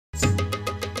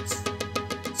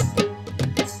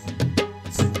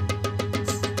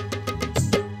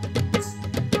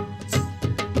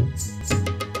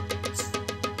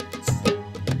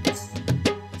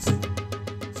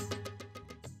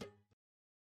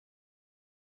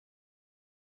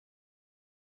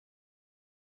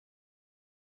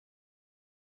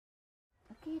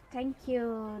Okay, thank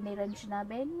you, Niranjana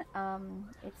Ben.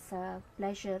 It's a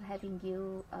pleasure having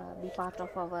you be part of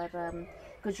our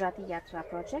Gujarati Yatra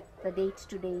project. The date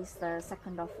today is the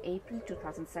 2nd of April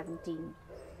 2017.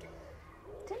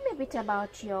 Tell me a bit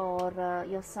about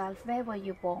yourself. Where were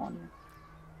you born?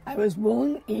 I was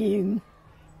born in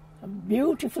a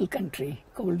beautiful country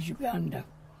called Uganda,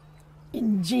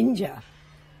 in Jinja.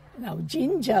 Now,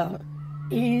 Jinja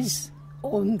is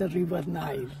on the River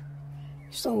Nile.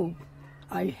 So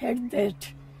I had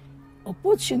that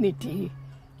opportunity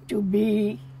to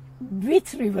be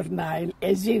with River Nile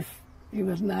as if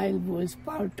River Nile was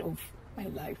part of my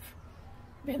life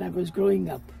when I was growing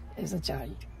up as a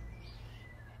child.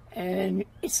 And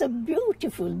it's a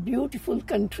beautiful, beautiful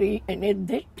country, and at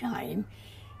that time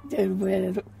there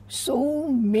were so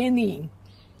many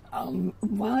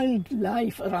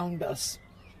wildlife around us.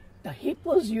 The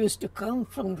hippos used to come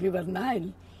from River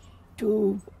Nile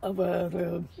to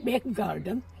our back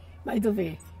garden. By the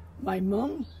way, my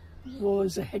mom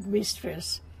was a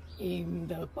headmistress in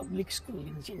the public school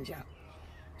in Jinja.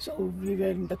 So we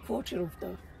were in the quarter of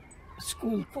the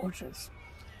school quarters.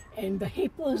 And the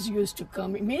hippos used to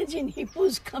come. Imagine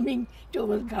hippos coming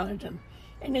to our garden.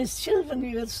 And as children,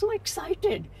 we were so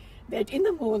excited that in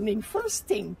the morning, first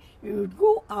thing, we would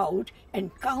go out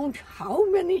and count how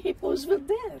many hippos were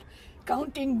there,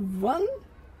 counting one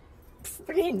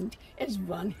print as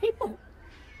one hippo.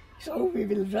 So we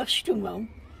will rush to Mom,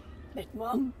 that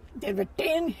Mom, there were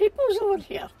 10 hippos over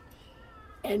here.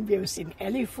 And we have seen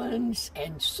elephants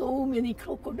and so many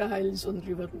crocodiles on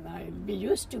River Nile. We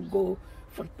used to go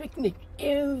for picnic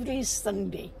every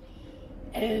Sunday.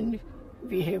 And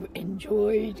we have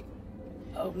enjoyed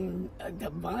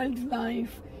the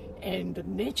wildlife and the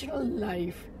natural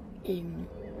life in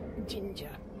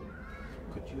Jinja.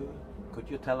 Could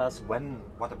you tell us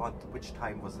which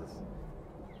time was this?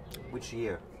 Which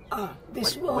year?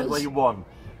 When were you born?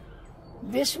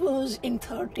 This was in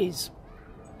 30s,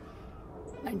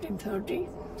 1930,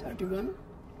 31.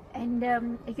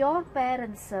 And your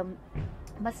parents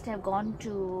must have gone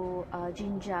to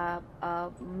Jinja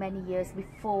many years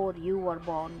before you were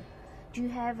born. Do you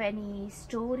have any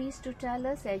stories to tell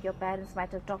us? Your parents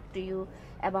might have talked to you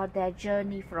about their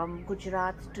journey from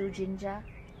Gujarat to Jinja.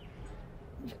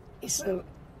 It's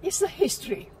a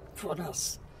history for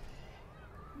us.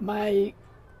 My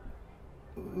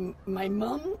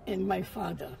mom and my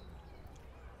father,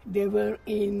 they were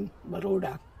in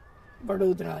Vadodara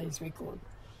as we call,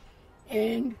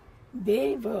 and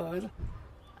they were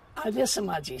Arya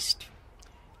Samajist.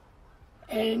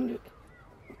 And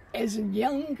as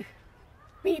young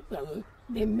people,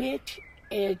 they met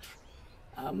at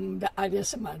the Arya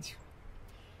Samaj.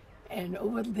 And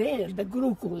over there, the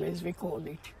Gurukul as we call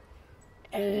it.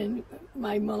 And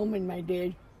my mom and my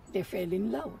dad, they fell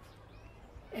in love.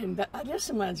 And the Arya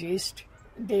Samajist,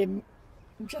 they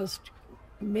just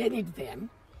married them.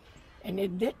 And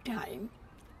at that time,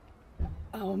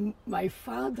 my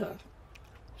father,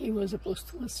 he was a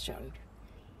posthumous child.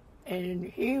 And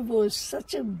he was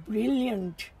such a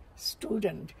brilliant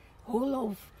student, whole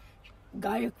of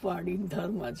Gaikwad in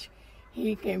Dharmaj.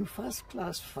 He came first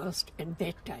class first at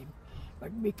that time.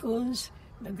 But because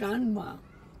the grandma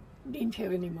didn't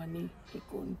have any money, he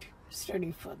couldn't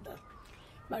study further.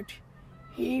 But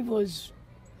he was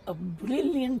a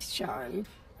brilliant child,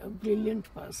 a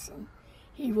brilliant person.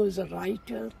 He was a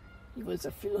writer, he was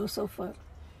a philosopher,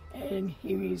 and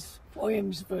his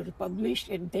poems were published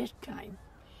at that time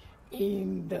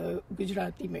in the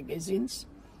Gujarati magazines.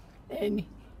 And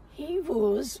he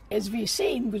was, as we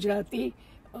say in Gujarati,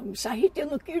 Sahitya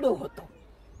no kido hoto.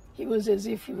 He was as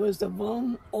if he was the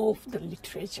worm of the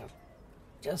literature,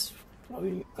 just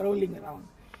crawling around.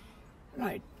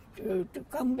 Right, to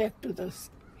come back to the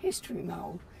history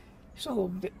now.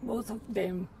 So both of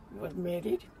them were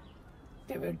married.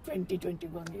 They were 20,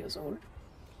 21 years old.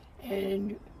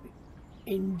 And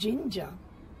in Jinja,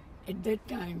 at that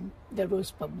time, there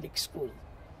was public school.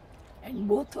 And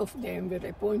both of them were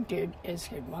appointed as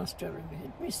headmaster and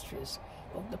headmistress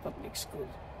of the public school.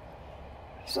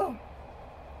 So,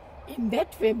 in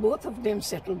that way, both of them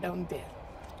settled down there.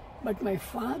 But my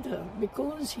father,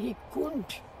 because he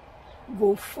couldn't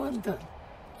go further,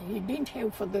 he didn't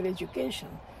have further education,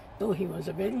 though he was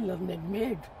a very learned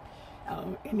man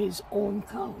in his own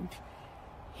count,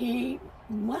 he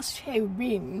must have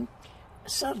been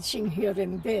searching here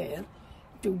and there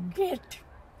to get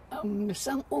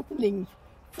some opening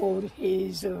for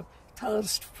his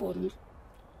thirst for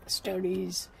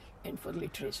studies and for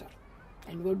literature.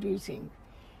 And what do you think?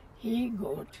 He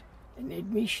got an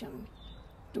admission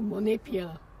to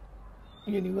Montpellier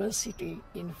University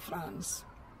in France,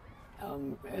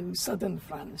 in southern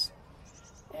France.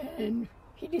 And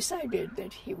he decided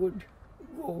that he would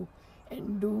go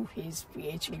and do his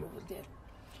PhD over there.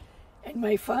 And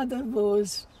my father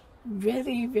was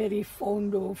very, very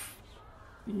fond of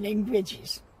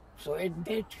languages. So at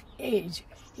that age,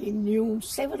 he knew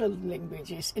several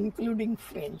languages, including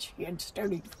French. He had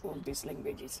studied all these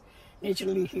languages.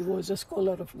 Naturally, he was a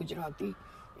scholar of Gujarati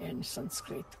and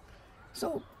Sanskrit.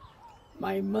 So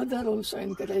my mother also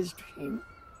encouraged him.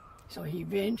 So he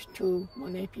went to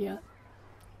Montpellier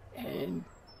and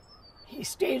he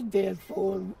stayed there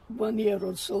for 1 year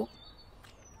or so,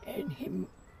 and he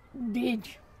did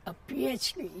a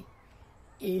PhD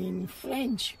in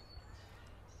French,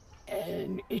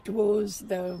 and it was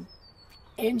the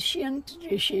ancient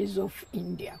riches of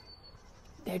India.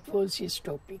 That was his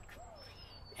topic,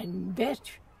 and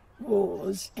that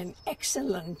was an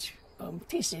excellent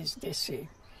thesis, they say.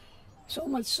 So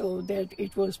much so that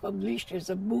it was published as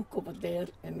a book over there,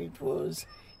 and it was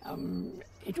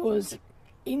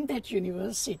in that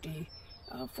university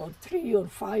for 3 or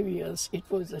 5 years. It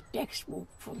was a textbook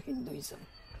for Hinduism.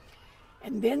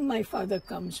 And then my father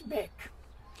comes back,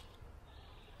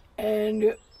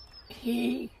 and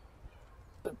he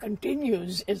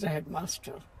continues as a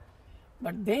headmaster.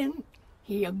 But then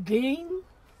he again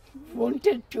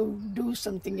wanted to do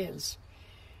something else.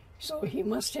 So he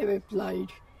must have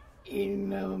applied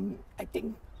in, I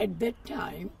think at that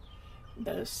time,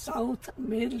 the South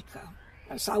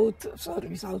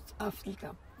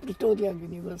Africa, Pretoria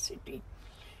University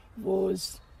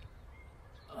was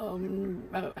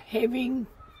having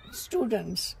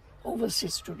students,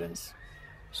 overseas students.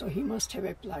 So he must have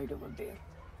applied over there.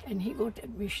 And he got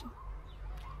admission.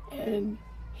 And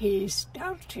he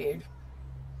started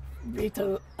with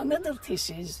another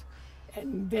thesis,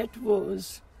 and that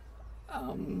was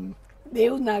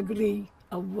Devanagari,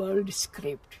 a world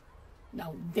script.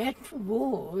 Now that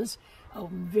was a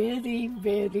very,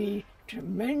 very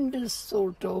tremendous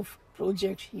sort of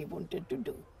project he wanted to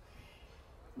do.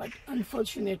 But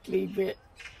unfortunately,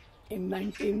 in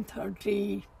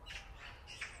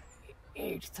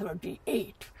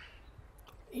 1938,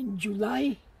 in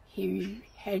July, he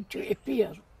had to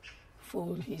appear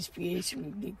for his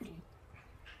PhD degree.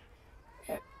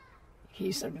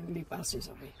 He suddenly passes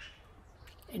away.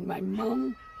 And my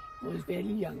mom was very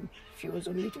young. She was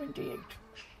only 28.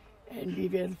 And we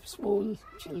were small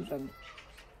children,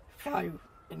 5.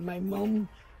 And my mom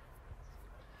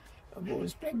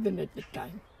was pregnant at the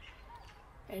time.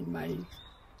 And my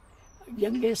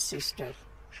youngest sister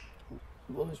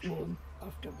was born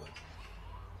afterward.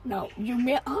 Now, you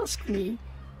may ask me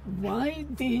why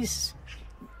this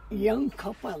young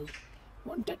couple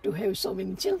wanted to have so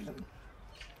many children.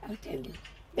 I'll tell you.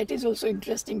 That is also an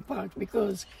interesting part,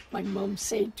 because my mom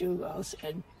said to us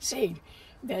and said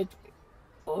that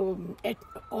on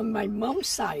my mom's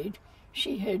side,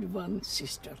 she had one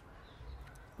sister.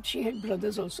 She had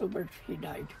brothers also, but he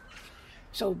died.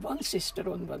 So one sister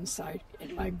on one side,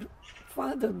 and my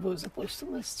father was a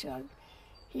posthumous child.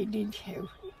 He didn't have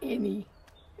any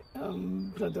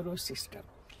brother or sister.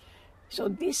 So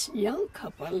this young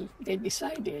couple, they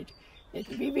decided that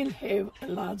we will have a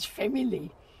large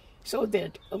family so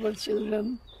that our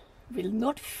children will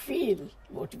not feel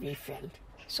what we felt.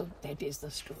 So that is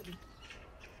the story.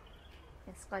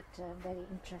 It's quite very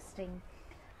interesting.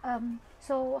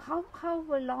 So how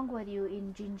long were you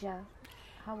in Jinja?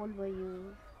 How old were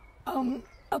you?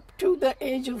 Up to the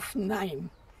age of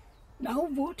 9. Now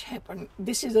what happened,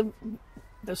 this is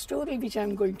the story which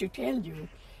I'm going to tell you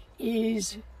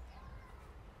is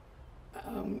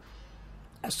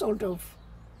a sort of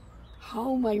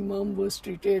how my mom was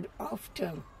treated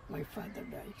after my father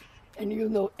died. And you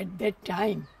know, at that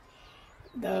time,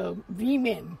 the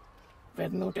women were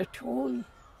not at all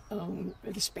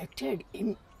respected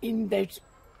in that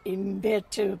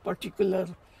particular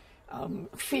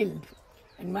field.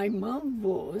 And my mom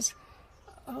was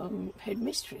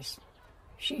headmistress.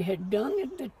 She had done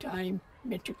at the time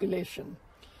matriculation.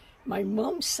 My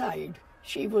mom's side,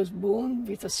 she was born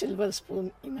with a silver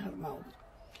spoon in her mouth.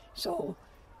 So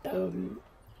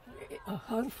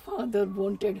her father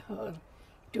wanted her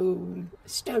to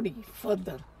study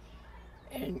further.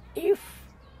 And if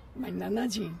my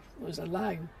Nanaji was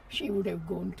alive, she would have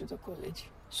gone to the college.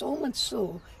 So much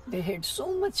so, they had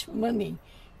so much money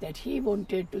that he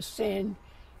wanted to send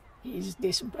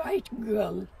this bright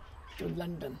girl to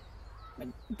London, but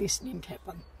this didn't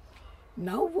happen.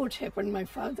 Now what happened, my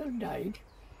father died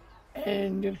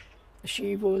and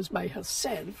she was by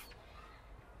herself.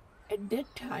 At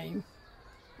that time,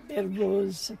 there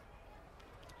was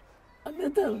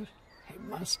another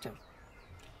headmaster.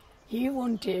 He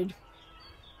wanted,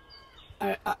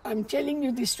 I'm telling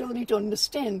you this story to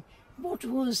understand what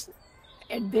was,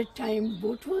 at that time,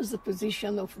 what was the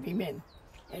position of women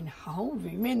and how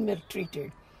women were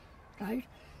treated, right?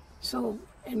 So,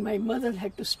 and my mother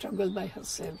had to struggle by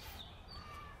herself.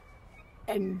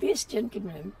 And this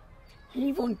gentleman,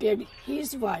 he wanted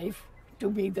his wife to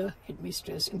be the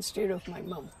headmistress instead of my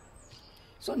mom.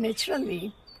 So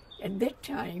naturally, at that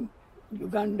time,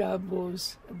 Uganda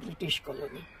was a British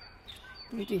colony,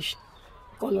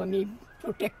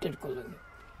 protected colony.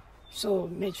 So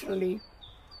naturally,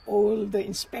 all the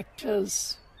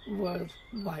inspectors were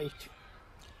white.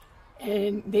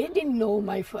 And they didn't know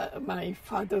my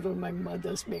father or my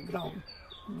mother's background,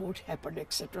 what happened,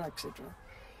 etc., etc.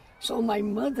 So my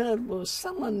mother was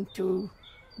summoned to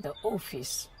the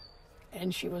office,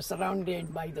 and she was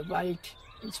surrounded by the white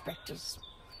inspectors.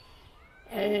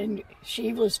 And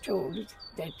she was told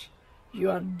that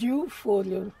you are due for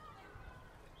your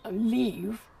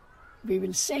leave. We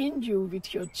will send you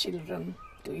with your children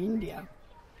to India,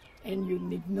 and you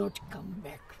need not come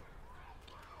back.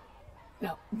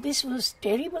 Now, this was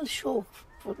terrible shock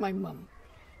for my mom.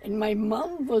 And my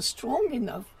mom was strong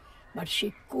enough, but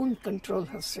she couldn't control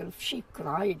herself. She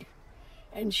cried,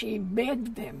 and she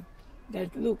begged them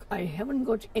that, look, I haven't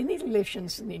got any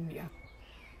relations in India,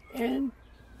 and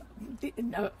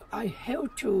I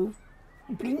have to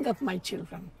bring up my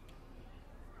children.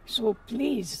 So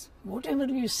please, whatever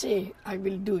you say, I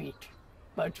will do it,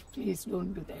 but please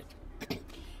don't do that.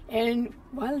 And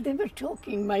while they were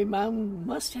talking, my mom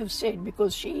must have said,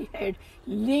 because she had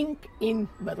link in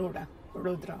Vadodara,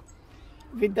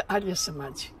 with the Arya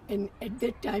Samaj. And at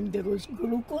that time there was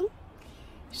Gurukul.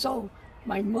 So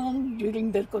my mom,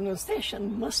 during their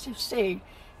conversation, must have said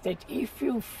that if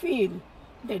you feel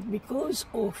that because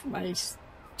of my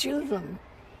children,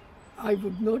 I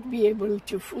would not be able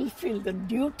to fulfill the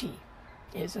duty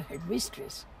as a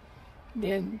headmistress,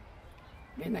 then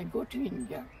when I go to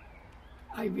India,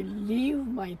 I will leave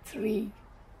my 3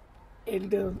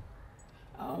 elder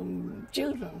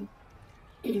children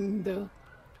in the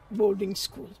boarding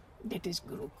school, that is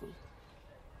Gurukul.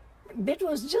 That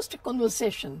was just a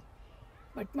conversation,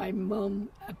 but my mom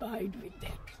abided with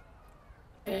that.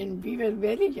 And we were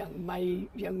very young.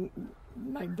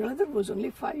 My brother was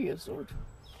only 5 years old,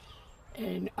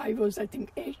 and I was, I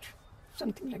think, 8,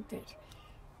 something like that.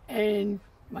 And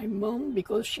my mom,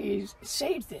 because she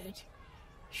said that,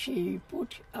 she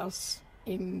put us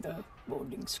in the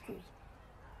boarding school.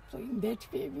 So in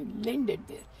that way, we landed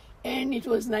there. And it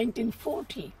was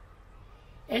 1940.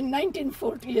 And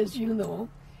 1940, as you know,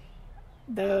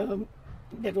 there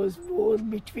was war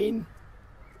between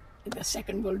the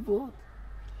Second World War.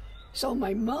 So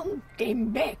my mom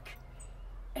came back,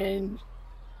 and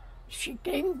she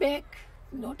came back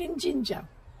not in Jinja.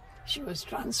 She was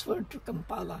transferred to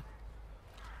Kampala,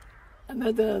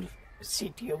 another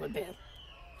city over there.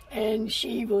 And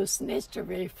she was snatched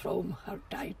away from her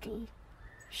title.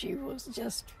 She was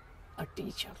just a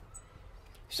teacher.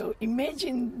 So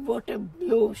imagine what a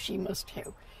blow she must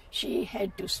have. She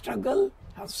had to struggle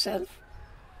herself,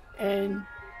 and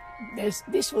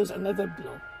this was another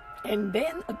blow. And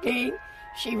then again,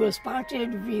 she was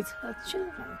parted with her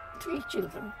children, 3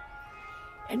 children.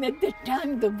 And at that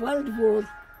time, the World War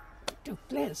took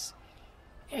place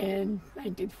in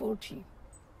 1940.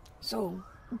 So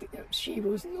she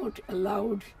was not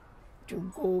allowed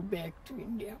to go back to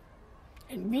India.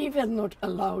 And we were not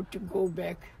allowed to go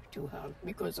back to her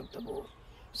because of the war.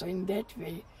 So in that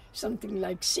way, something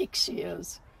like 6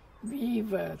 years, we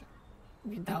were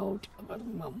without our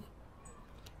mom.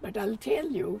 But I'll tell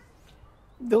you,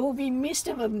 though we missed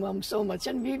our mom so much,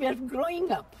 and we were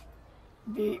growing up,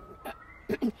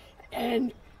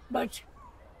 but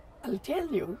I'll tell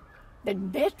you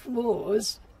that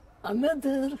was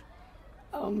another,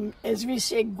 as we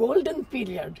say, golden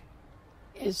period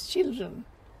as children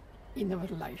in our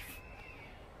life.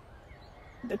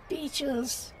 The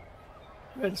teachers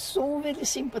were so very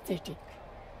sympathetic.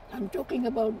 I'm talking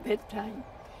about that time.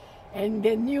 And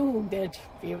they knew that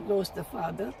we have lost the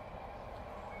father,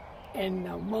 and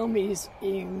now mom is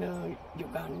in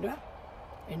Uganda,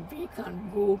 and we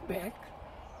can't go back.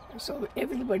 So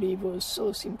everybody was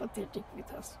so sympathetic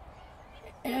with us.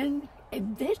 And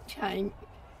at that time,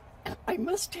 I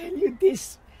must tell you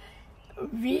this,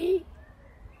 we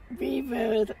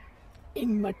were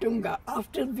in Matunga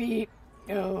after we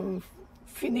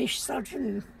finished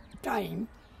certain time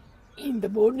in the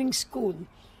boarding school,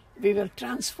 we were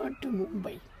transferred to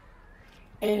Mumbai.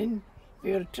 And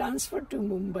we were transferred to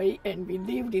Mumbai and we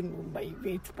lived in Mumbai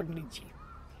with Panditji.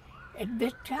 At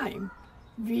that time,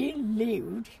 we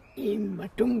lived in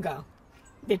Matunga,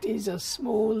 that is a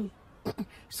small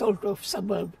sort of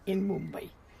suburb in Mumbai.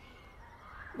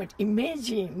 But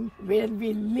imagine where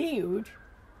we lived,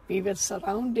 we were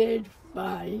surrounded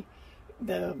by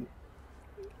the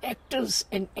actors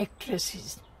and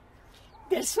actresses.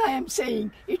 That's why I'm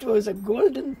saying it was a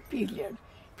golden period.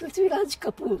 Prithviraj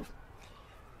Kapoor,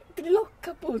 Trilok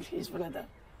Kapoor, his brother,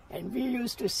 and we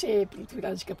used to say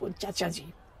Prithviraj Kapoor,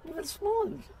 Chachaji. We were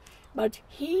small, but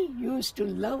he used to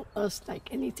love us like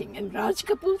anything. And Raj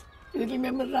Kapoor, you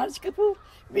remember Raj Kapoor?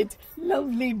 With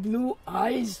lovely blue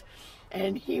eyes,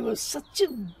 and he was such a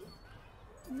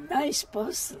nice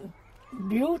person,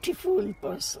 beautiful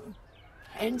person,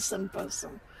 handsome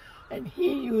person. And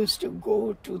he used to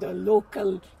go to the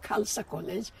local Khalsa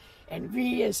college, and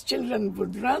we as children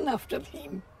would run after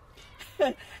him.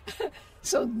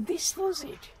 So this was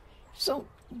it. So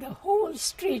the whole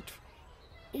street,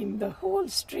 in the whole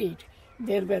street,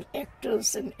 there were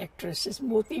actors and actresses.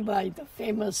 Motibai, the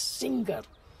famous singer,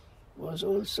 was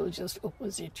also just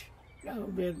opposite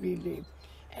where we lived.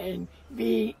 And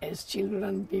we as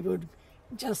children, we would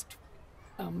just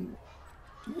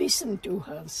listen to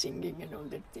her singing and all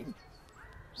that thing.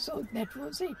 So that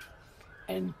was it.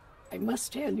 And I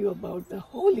must tell you about the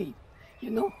Holi.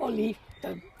 You know Holi,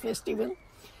 the festival?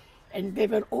 And they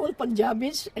were all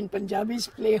Punjabis, and Punjabis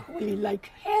play Holi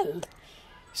like hell.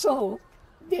 So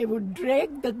they would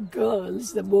drag the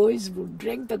girls, the boys would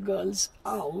drag the girls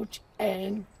out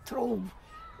and throw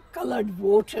colored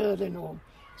water and all.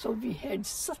 So we had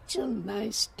such a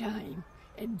nice time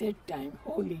at that time,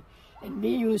 Holi. And we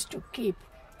used to keep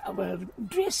our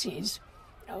dresses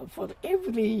for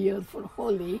every year for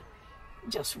Holi,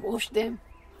 just wash them,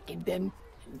 keep them,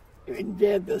 and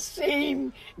wear the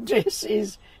same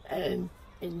dresses and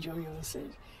enjoy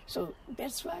ourselves. So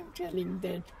that's why I'm telling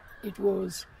that it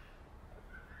was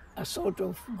a sort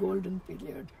of golden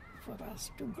period for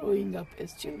us to growing up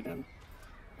as children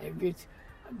with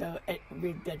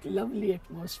that lovely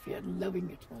atmosphere,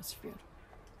 loving atmosphere.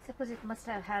 Suppose it must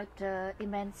have helped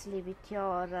immensely with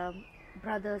your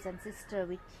brothers and sister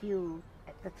with you,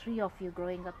 the three of you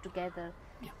growing up together.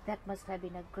 Yeah. That must have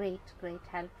been a great, great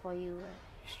help for you.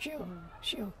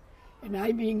 Sure. And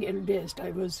I being eldest,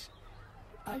 I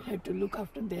had to look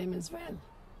after them as well.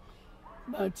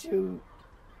 But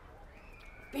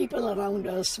people around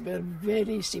us were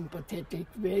very sympathetic,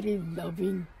 very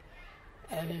loving,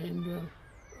 and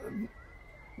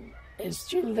as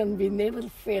children, we never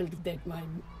felt that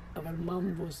our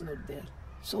mom was not there.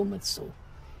 So much so,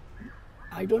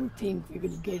 I don't think we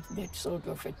will get that sort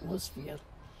of atmosphere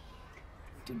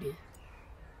today.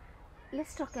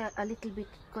 Let's talk a little bit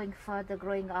going further,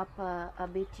 growing up a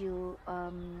bit. You,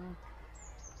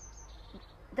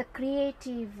 the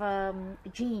creative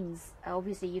genes.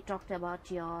 Obviously, you talked about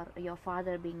your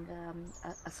father being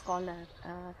a scholar,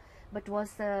 but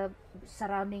was the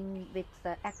surrounding with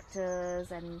the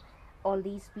actors and all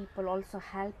these people also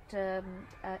helped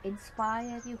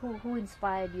inspire you? Who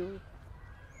inspired you?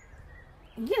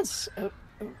 Yes,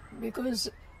 because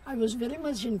I was very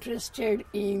much interested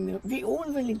we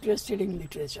all were interested in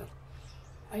literature.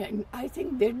 I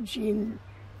think that gene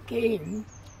came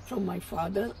from my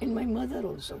father and my mother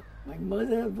also. My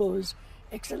mother was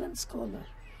excellent scholar.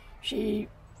 She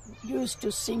used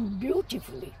to sing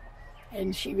beautifully,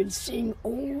 and she will sing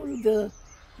all the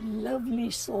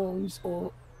lovely songs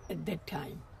at that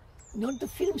time. Not the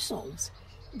film songs,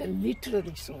 the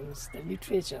literary songs, the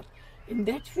literature. In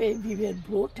that way, we were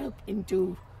brought up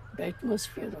into the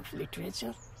atmosphere of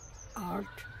literature, art,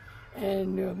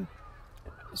 and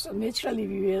so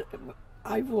naturally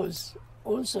I was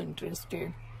also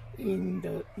interested in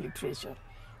the literature,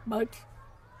 but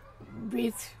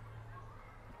with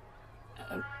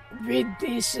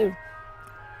this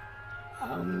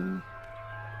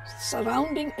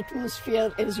surrounding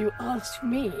atmosphere, as you asked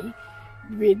me,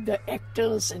 with the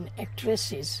actors and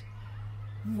actresses,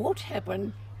 what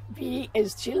happened? We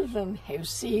as children have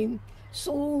seen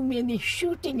so many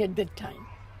shooting at that time.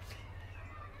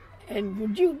 And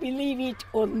would you believe it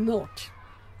or not,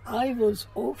 I was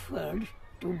offered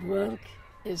to work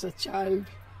as a child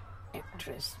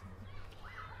actress.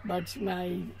 But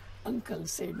my uncle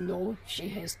said, no, she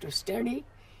has to study.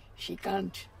 She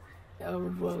can't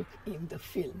work in the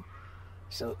film.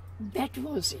 So that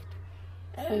was it.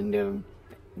 And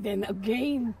then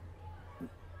again,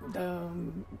 the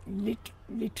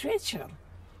literature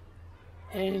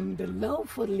and the love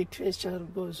for literature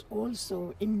was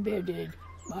also embedded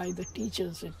by the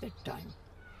teachers at that time.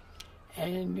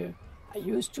 And I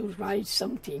used to write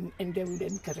something and they would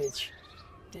encourage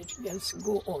that girls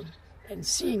go on and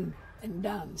sing and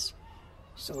dance.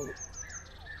 So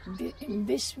in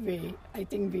this way, I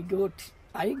think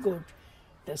I got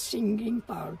the singing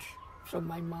part from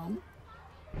my mom,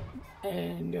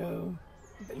 and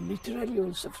literally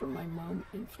also from my mom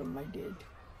and from my dad.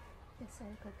 Yes,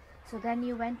 very good. So then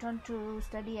you went on to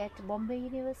study at Bombay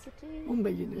University?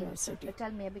 Mumbai University. Yes.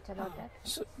 Tell me a bit about that.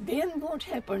 So then what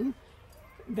happened,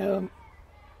 the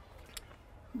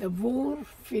war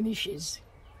finishes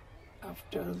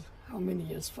after how many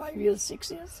years? 5 years,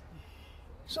 6 years?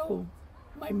 So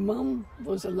my mom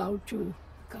was allowed to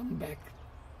come back.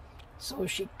 So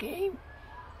she came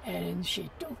and she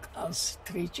took us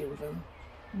 3 children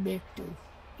back to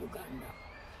Uganda.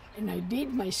 And I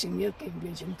did my senior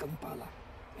Cambridge in Kampala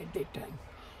at that time.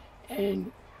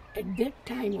 And at that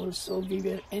time also we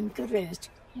were encouraged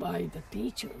by the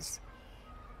teachers.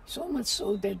 So much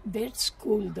so that that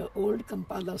school, the old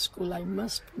Kampala school, I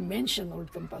must mention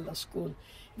old Kampala school,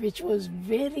 which was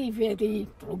very, very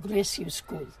progressive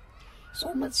school.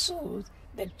 So much so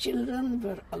that children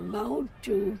were allowed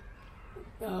to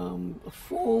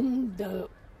form the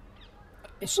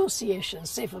associations,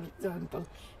 say for example,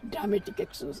 dramatic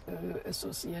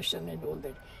association and all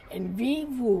that. And we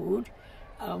would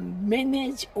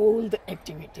manage all the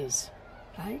activities,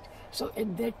 right? So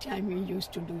at that time we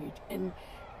used to do it. And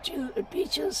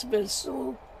teachers were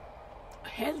so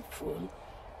helpful,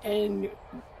 and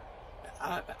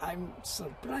I'm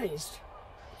surprised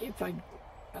if I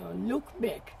look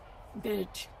back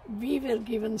that we were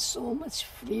given so much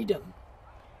freedom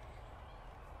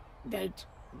that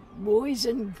boys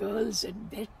and girls at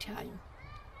that time,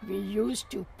 we used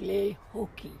to play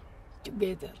hockey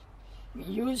together. We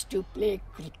used to play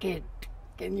cricket,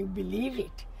 can you believe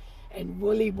it? And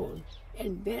volleyball,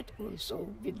 and that also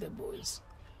with the boys.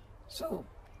 So,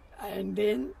 and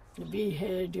then we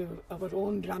had our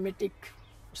own dramatic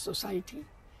society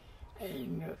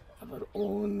and our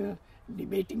own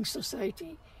debating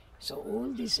society. So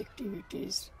all these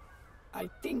activities, I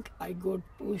think I got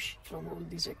push from all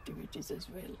these activities as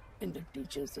well, and the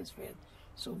teachers as well.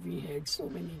 So we had so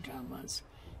many dramas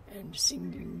and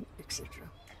singing, etc.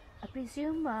 I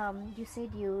presume you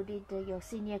said you did your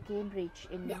senior Cambridge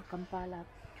in Kampala.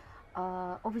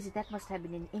 Obviously that must have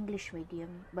been in English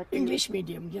medium. But English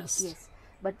medium, yes. Yes.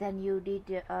 But then you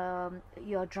did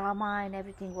your drama and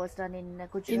everything was done in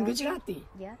Gujarati. In Gujarati.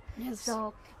 Yeah. Yes.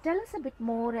 So tell us a bit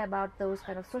more about those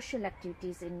kind of social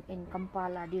activities in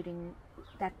Kampala during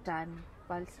that time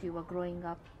whilst you were growing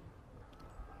up.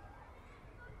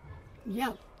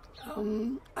 Yeah.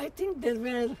 I think there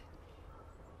were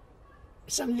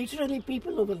some literary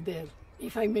people over there.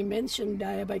 If I may mention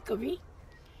Dayabai Kavi,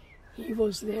 he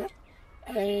was there,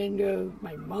 and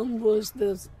my mom was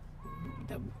the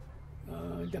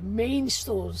main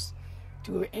source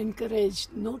to encourage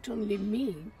not only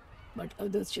me but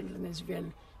other children as well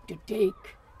to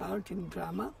take part in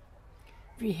drama.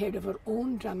 We had our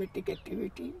own dramatic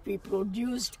activity. We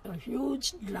produced a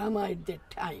huge drama at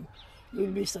that time.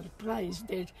 You'll be surprised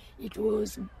that it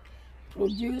was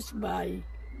produced by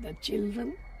the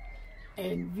children,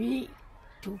 and we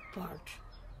took part.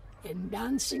 And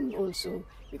dancing also,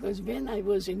 because when I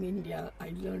was in India,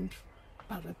 I learned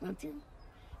Bharatanatyam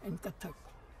and Kathak.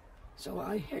 So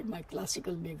I had my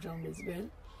classical background as well,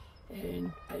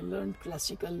 and I learned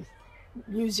classical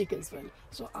music as well.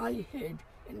 So I had,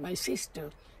 and my sister,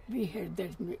 we had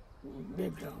that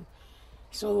background.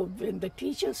 So when the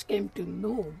teachers came to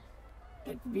know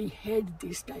that we had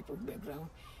this type of background,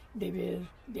 they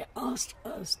asked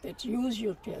us that use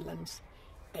your talents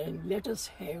and let us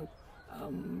have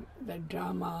the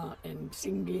drama and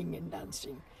singing and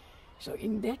dancing. So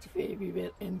in that way we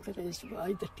were encouraged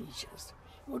by the teachers.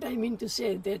 What I mean to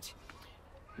say that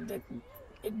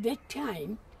at that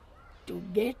time, to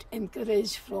get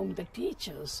encouraged from the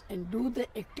teachers and do the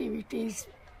activities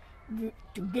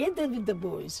together with the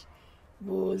boys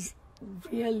was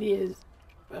really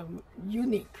a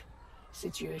unique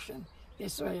situation.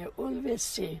 That's why I always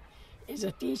say, as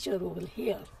a teacher over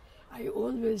here, I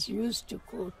always used to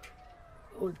quote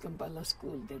old Kampala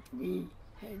school that we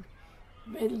had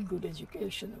very good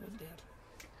education over there.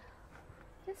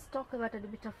 Let's talk about a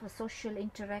bit of a social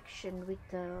interaction with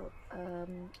the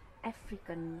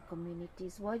African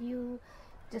communities. Were you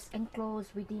just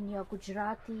enclosed within your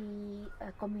Gujarati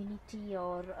community,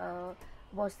 or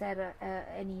was there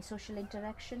any social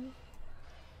interaction?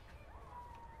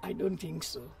 I don't think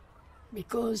so,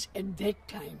 because at that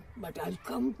time, but I'll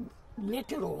come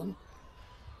later on,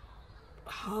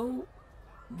 how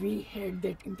we had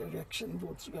that interaction,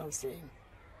 what you are saying.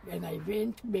 when I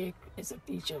went back as a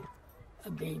teacher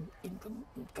again in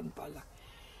Kampala.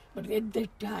 But at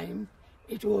that time,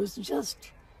 it was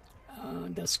just,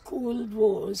 the school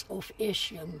was of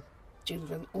Asian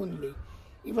children only.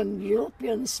 Even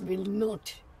Europeans will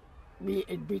not be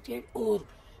admitted, or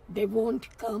they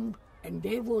won't come and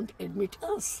they won't admit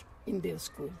us in their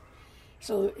school.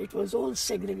 So it was all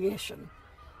segregation.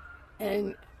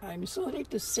 And I'm sorry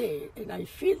to say, and I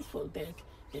feel for that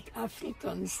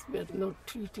Africans were not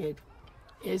treated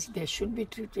as they should be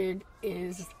treated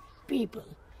as people.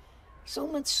 So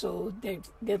much so that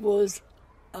there was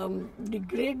a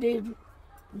degraded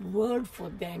word for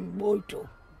them, boito.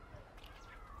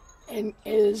 And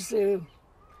as a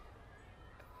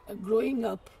growing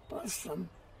up person,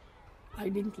 I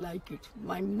didn't like it.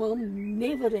 My mom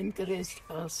never encouraged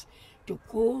us to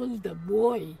call the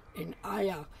boy and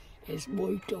ayah as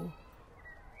boito,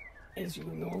 as you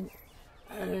know.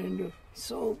 And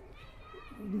so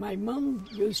my mom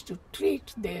used to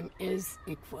treat them as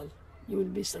equal. You will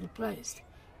be surprised.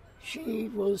 She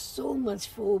was so much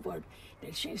forward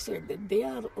that she said that they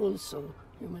are also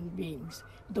human beings,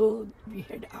 though we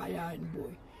had ayah and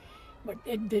boy. But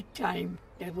at that time,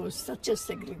 there was such a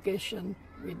segregation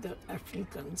with the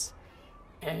Africans.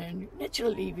 And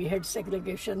naturally, we had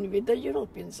segregation with the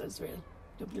Europeans as well,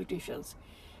 the Britishers.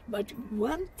 But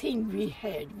one thing we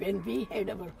had, when we had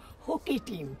our hockey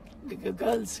team, the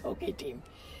girls' hockey team,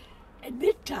 at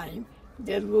that time,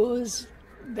 there was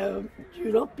the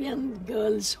European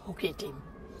girls' hockey team.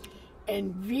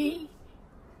 And we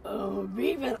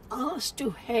were asked to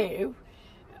have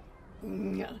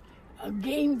a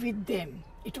game with them.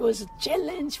 It was a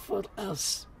challenge for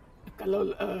us,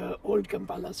 old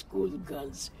Kampala school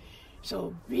girls.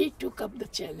 So we took up the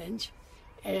challenge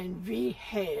and we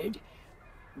had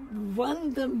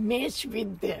won the match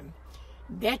with them.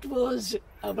 That was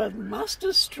our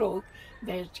master stroke,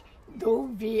 that though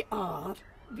we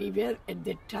were at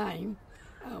that time,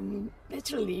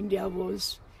 naturally India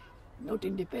was not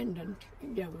independent.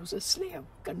 India was a slave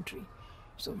country.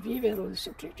 So we were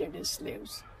also treated as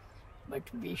slaves. But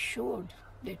we showed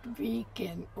that we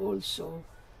can also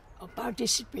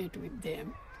participate with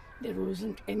them. There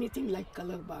wasn't anything like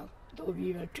color bar, though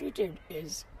we were treated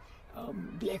as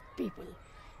black people.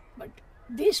 But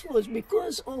this was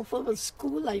because of our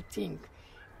school, I think,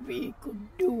 we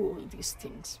could do all these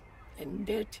things. And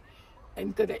that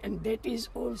is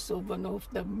also one of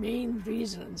the main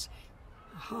reasons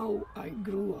how I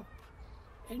grew up.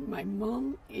 And my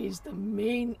mom is the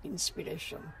main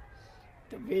inspiration,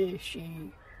 the way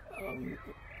she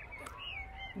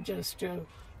just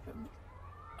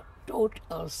taught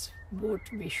us what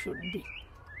we should be,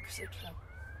 etc.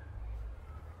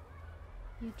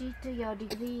 You did your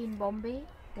degree in Bombay,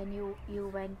 then you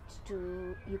went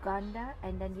to Uganda,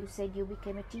 and then you said you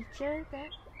became a teacher there?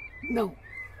 No,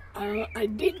 I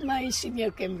did my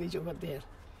senior Cambridge over there.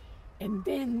 And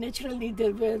then naturally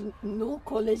there were no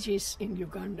colleges in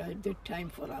Uganda at that time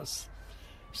for us.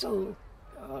 So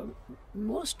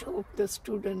most of the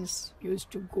students used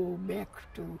to go back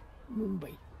to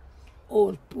Mumbai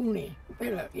or Pune,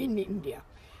 in India.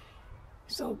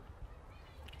 So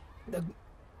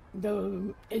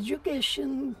the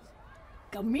education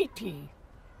committee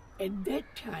at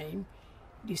that time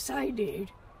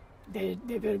decided that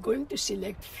they were going to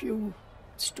select few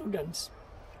students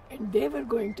and they were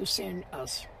going to send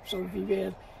us. So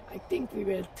I think we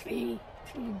were three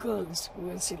girls who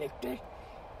were selected,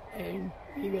 and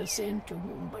we were sent to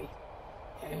Mumbai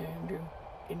and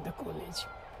in the college.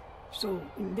 So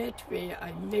in that way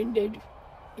I landed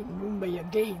in Mumbai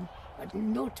again, but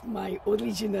not my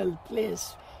original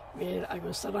place where I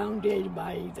was surrounded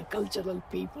by the cultural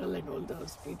people and all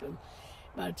those people.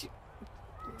 But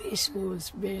this was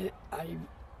where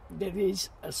there is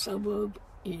a suburb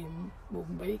in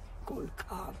Mumbai called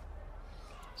Khar.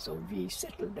 So we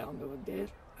settled down over there.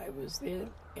 I was there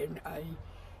and I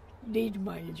did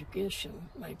my education,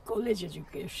 my college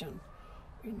education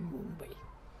in Mumbai.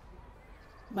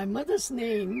 My mother's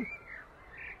name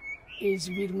is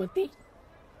Virmati.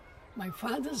 My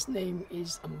father's name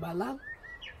is Ambala.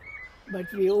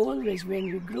 But we always,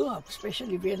 when we grew up,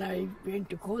 especially when I went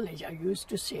to college, I used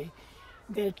to say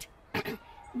that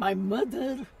my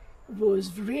mother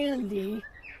was really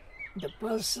the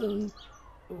person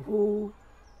who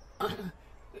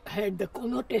had the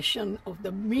connotation of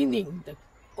the meaning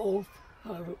of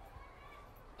her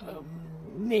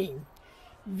name.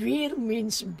 Veer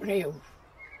means brave,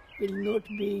 will not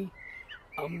be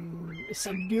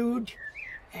subdued,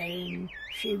 and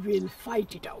she will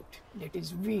fight it out. That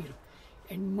is Veer.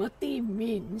 And Mati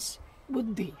means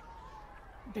buddhi.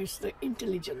 That's the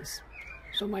intelligence.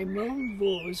 So my mom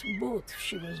was both.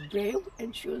 She was brave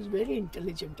and she was very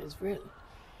intelligent as well.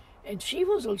 And she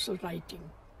was also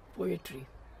writing poetry.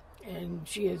 And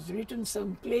she has written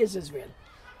some plays as well,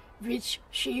 which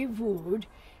she would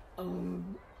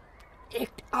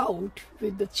act out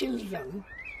with the children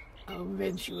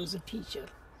when she was a teacher.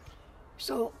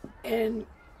 So, and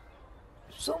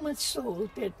so much so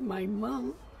that my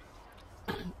mom,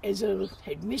 as a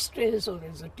headmistress or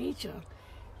as a teacher,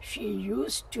 she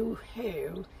used to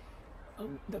have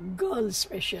the girls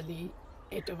especially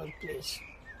at our place.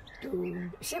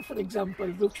 To say, for example,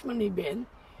 Rukshmani Ben,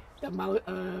 the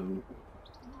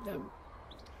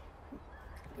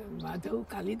Madhav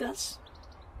Kalidas,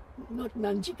 not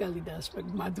Nanji Kalidas, but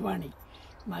Madhwani.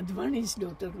 Madhwani's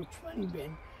daughter, Rukshmani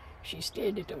Ben, she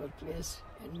stayed at our place,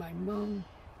 and my mom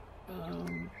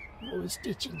was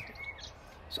teaching her.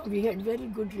 So we had very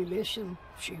good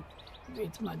relationship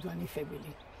with Madhwani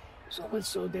family. So much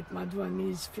so that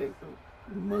Madhwani's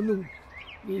Manu,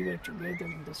 we were together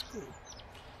in the school.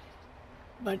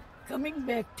 But coming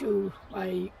back to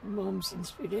my mom's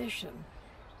inspiration,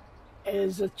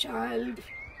 as a child,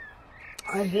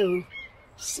 I have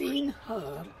seen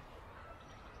her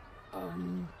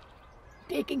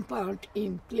taking part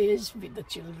in plays with the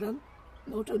children,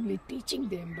 not only teaching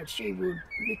them, but she would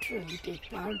literally take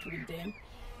part with them,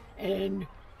 and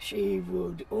she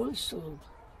would also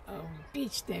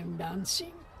teach them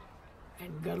dancing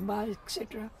and garba,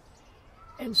 etc.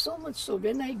 And so much so,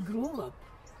 when I grew up,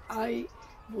 I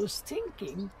was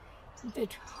thinking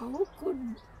that how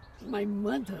could my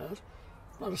mother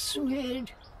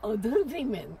persuade other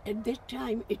women? At that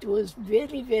time, it was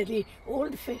very, very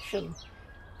old-fashioned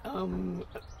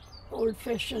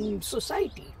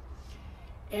society,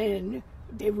 and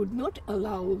they would not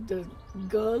allow the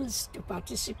girls to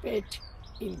participate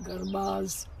in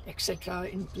garbas, etc.,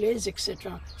 in plays,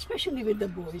 etc., especially with the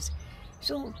boys.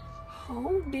 So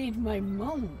how did my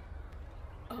mom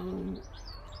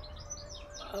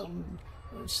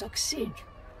succeed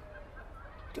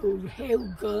to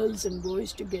have girls and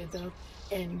boys together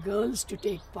and girls to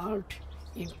take part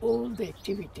in all the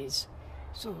activities?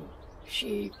 So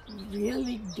she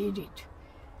really did it.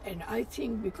 And I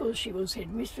think because she was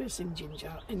headmistress in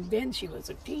Jinja, and then she was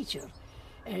a teacher,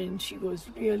 and she was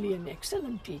really an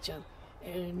excellent teacher,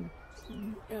 and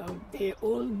they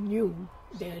all knew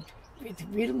that with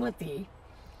Virmati,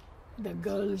 the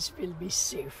girls will be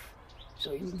safe.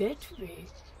 So in that way,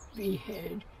 we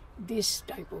had this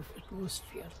type of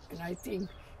atmosphere. And I think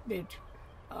that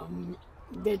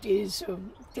that is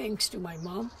thanks to my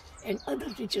mom and other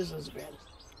teachers as well.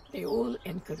 They all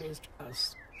encouraged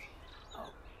us.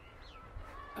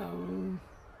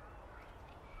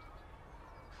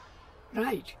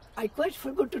 Right, I quite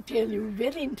forgot to tell you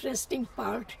very interesting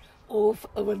part of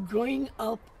our growing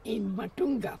up in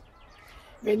Matunga,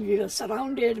 when we were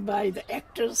surrounded by the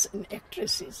actors and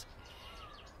actresses.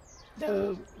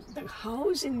 The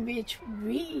house in which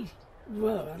we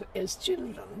were as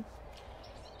children,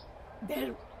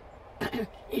 there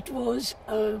it was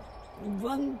a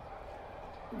one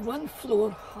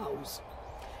floor house,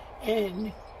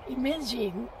 and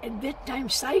imagine at that time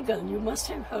Saigal, you must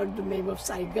have heard the name of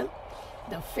Saigal,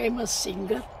 the famous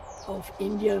singer of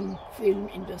Indian film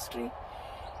industry.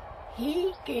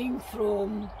 He came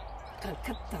from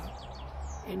Calcutta,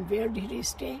 and where did he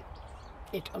stay?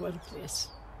 At our place.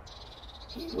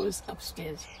 He was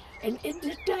upstairs, and at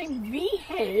that time we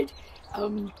had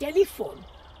telephone.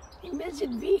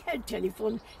 Imagine, we had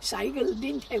telephone. Saigal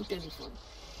didn't have telephone,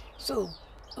 so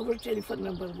our telephone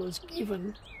number was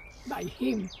given by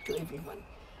him to everyone.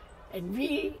 And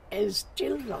we, as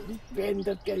children, when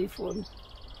the telephone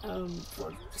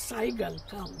for Saigal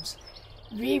comes,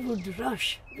 we would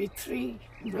rush with 3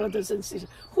 brothers and sisters.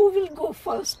 Who will go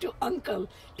first to uncle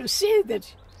to say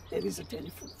that there is a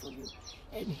telephone for you?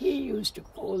 And he used to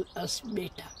call us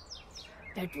Beta.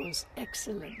 That was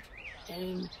excellent.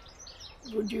 And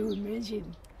would you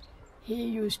imagine, he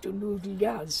used to do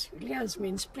riyaz. Riyaz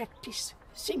means practice,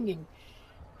 singing,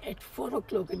 at 4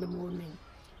 o'clock in the morning.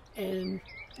 And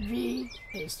we,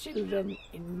 as children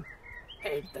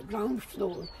at the ground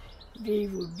floor, we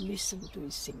would listen to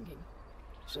his singing.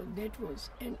 So that was,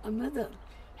 and another,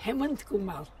 Hemant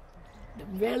Kumar, the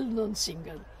well-known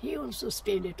singer, he also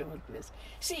stayed at our place.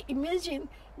 See, imagine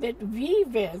that we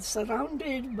were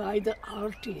surrounded by the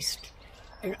artists,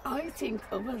 and I think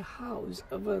our house,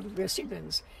 our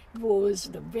residence, was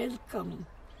the welcome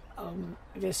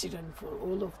residence for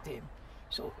all of them.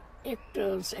 So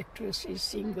actors, actresses,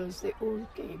 singers, they all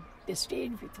came, they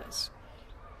stayed with us.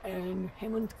 And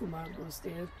Hemant Kumar was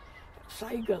there,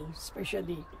 Saigal,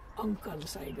 especially Uncle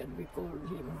Saigal, we called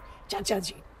him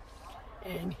Chachaji.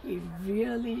 and he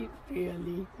really,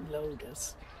 really loved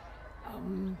us.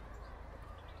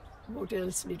 What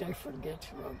else did I forget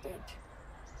about that?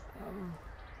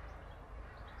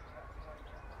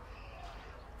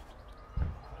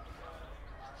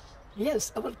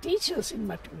 Yes, our teachers in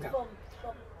Matunga. Bombs.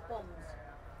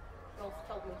 Rolf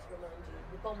told me to remind you,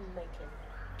 the bomb making.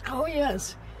 Oh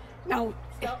yes. Now,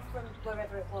 Start from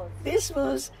wherever it was. this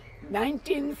was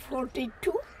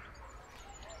 1942,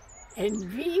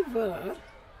 and we were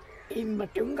in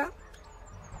Matunga.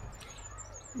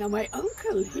 Now, my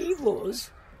uncle, he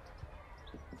was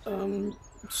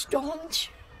staunch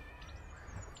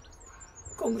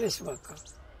Congress worker,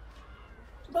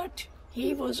 but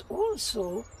he was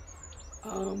also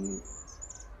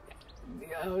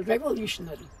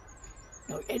revolutionary.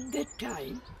 Now, at that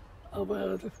time,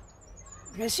 our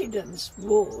residence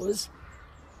was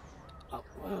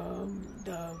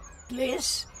the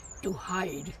place to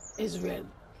hide as well.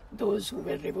 Those who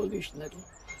were revolutionary,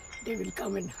 they will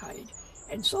come and hide.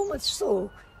 And so much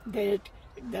so that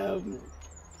the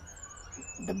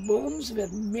bombs were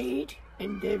made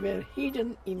and they were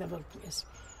hidden in our place.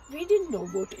 We didn't know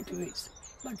what it was,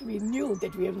 but we knew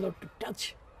that we have not to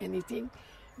touch anything.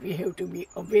 We have to be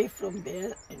away from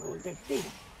there and all that thing.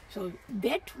 So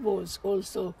that was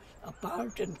also a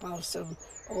part and parcel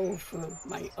of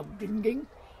my upbringing,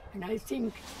 and I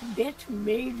think that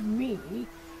made me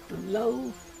to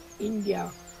love India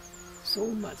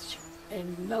so much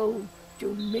and love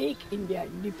to make India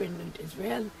independent as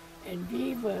well, and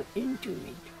we were into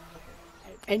it.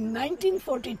 And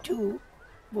 1942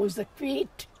 was the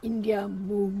Quit India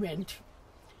movement.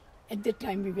 At that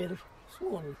time we were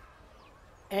small,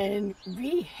 and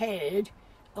we had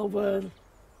our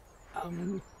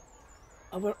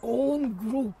own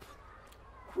group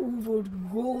who would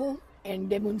go and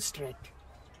demonstrate.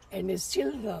 And as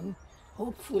children,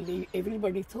 hopefully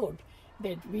everybody thought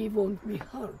that we won't be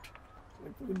hurt.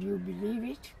 But would you believe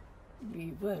it?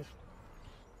 We were.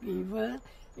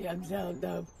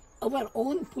 Our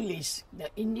own police, the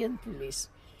Indian police,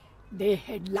 they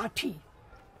had lathi,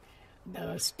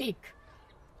 the stick,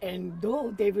 and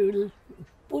though they will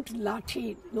put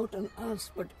lathi not on us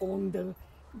but on the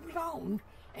ground,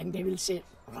 and they will say,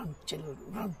 "Run, children,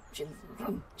 run, children,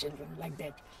 run, children," like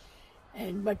that.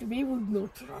 But we would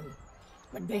not run.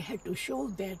 But they had to show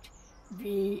that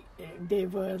they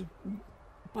were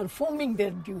performing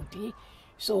their duty.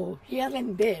 So here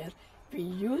and there, we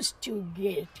used to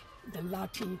get the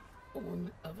lathi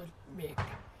on our back.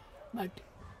 But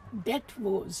that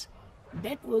was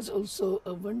also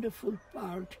a wonderful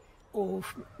part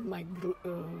of my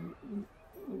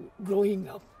growing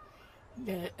up.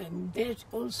 And that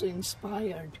also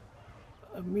inspired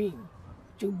me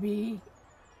to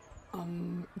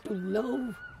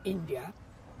love India.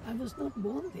 I was not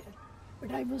born there,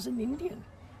 but I was an Indian.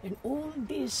 And all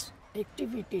these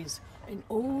activities and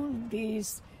all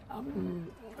these,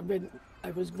 when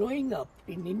I was growing up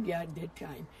in India at that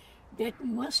time, that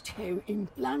must have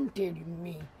implanted in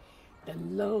me the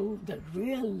love, the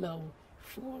real love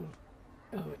for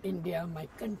India, my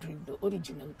country, the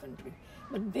original country.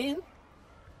 But then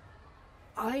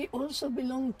I also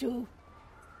belong to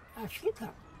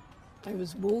Africa. I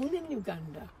was born in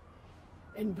Uganda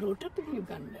and brought up in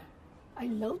Uganda. I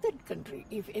love that country.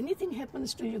 If anything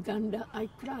happens to Uganda, I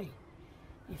cry.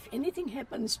 If anything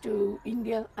happens to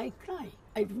India, I cry.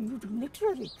 I would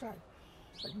literally cry.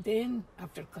 But then,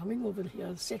 after coming over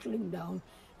here, settling down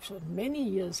for many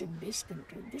years in this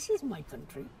country, this is my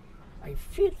country. I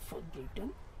feel for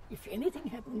Britain. If anything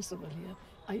happens over here,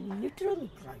 I literally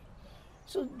cry.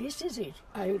 So this is it.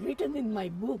 I've written in my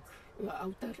book,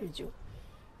 Avtarajo,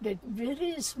 that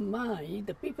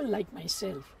the people like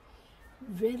myself,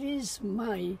 where is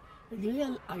my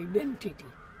real identity?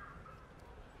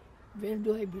 Where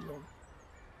do I belong?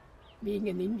 Being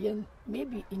an Indian,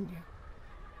 maybe India.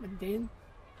 But then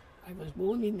I was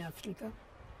born in Africa.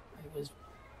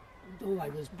 Though I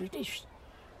was British,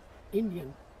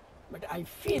 Indian, but I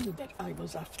feel that I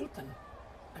was African.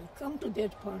 I'll come to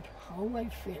that part, how I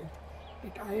felt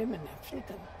that I am an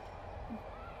African,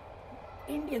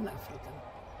 Indian African.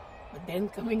 But then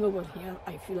coming over here,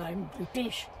 I feel I'm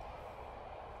British.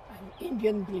 I'm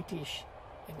Indian British,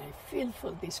 and I feel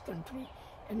for this country,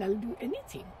 and I'll do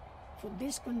anything for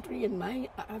this country and my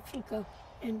Africa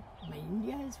and my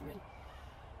India as well.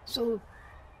 So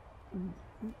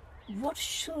what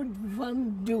should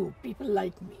one do, people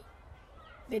like me?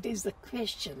 That is the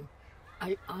question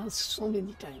I ask so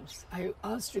many times. I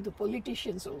asked to the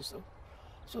politicians also.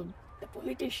 So the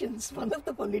politicians, one of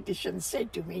the politicians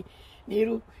said to me,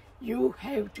 "Niru, you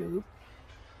have to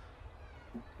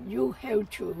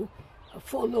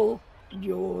follow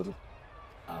your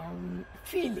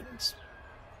feelings.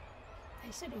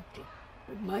 I said, okay,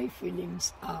 but my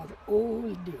feelings are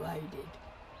all divided.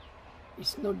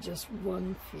 It's not just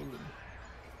one feeling.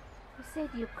 You said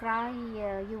you cry,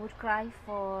 you would cry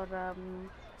for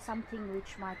something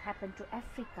which might happen to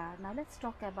Africa. Now let's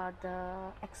talk about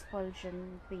the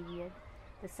expulsion period,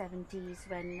 the 70s,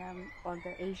 when all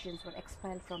the Asians were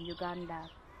expelled from Uganda.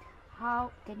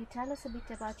 How can you tell us a bit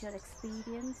about your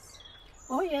experience?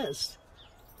 Oh yes.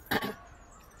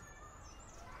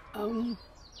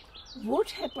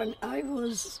 What happened? I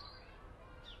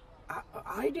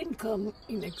didn't come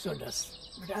in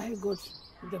Exodus, but I got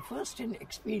the first-hand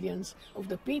experience of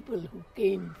the people who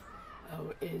came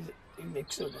in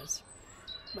Exodus.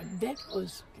 But that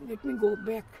was, let me go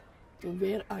back to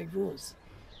where I was.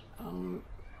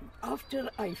 After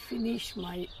I finished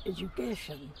my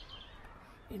education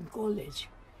in college,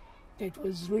 that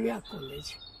was Ruya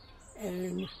College,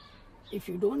 and if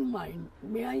you don't mind,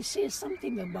 may I say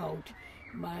something about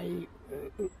my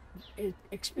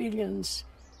experience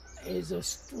as a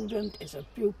student, as a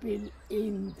pupil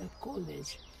in the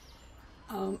college.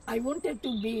 I wanted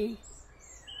to be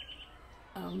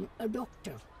a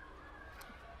doctor,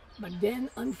 but then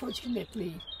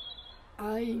unfortunately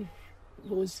I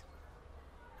was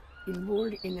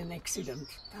involved in an accident,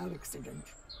 car accident,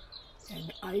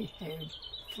 and I had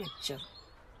fracture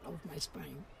of my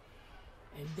spine,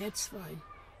 and that's why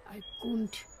I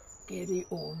couldn't carry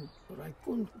on, or I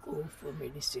couldn't go for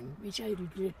medicine, which I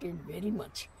regretted very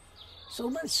much. So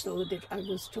much so that I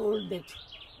was told that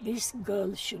this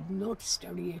girl should not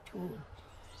study at home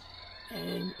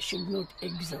and should not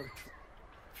exert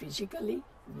physically,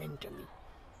 mentally.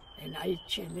 And I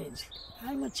challenged.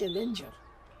 I'm a challenger.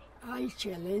 I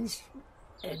challenged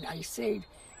and I said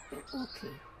that,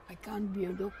 okay, I can't be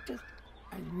a doctor,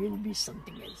 I will be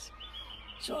something else.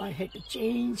 So I had to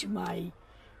change my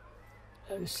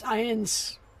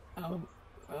science, up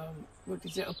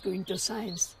to into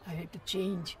science, I had to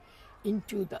change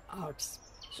into the arts.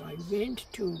 So I went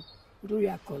to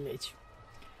Ruya College.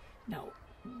 Now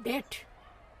that,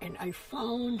 and I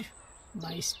found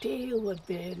my stay over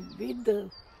there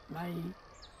with my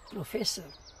Professor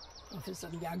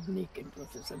Yagnik and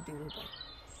Professor Dirubai.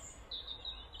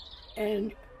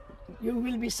 And you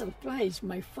will be surprised,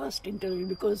 my first interview,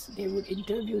 because they would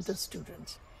interview the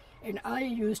students. And I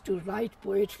used to write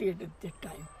poetry at that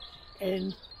time.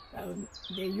 And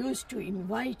they used to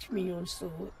invite me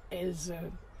also as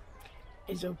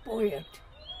a poet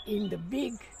in the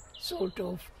big sort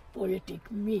of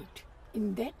poetic meet.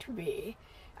 In that way,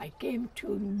 I came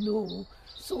to know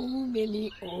so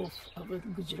many of our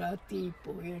Gujarati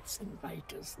poets and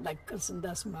writers, like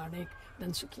Karsandas Manek,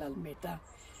 Dhansuklal Mehta,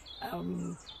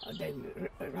 then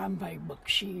Rambhai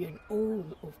Bakshi, and all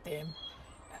of them.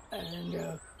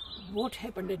 And what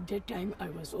happened at that time, I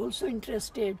was also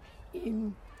interested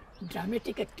in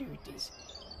dramatic activities.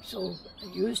 So I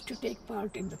used to take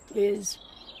part in the plays,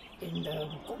 in the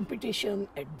competition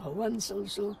at Bhavans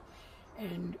also,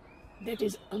 and that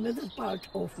is another part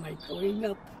of my growing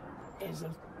up as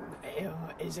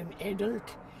an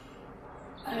adult.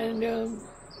 And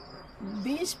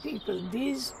these people,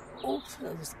 these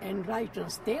authors and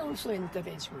writers, they also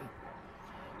encourage me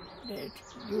that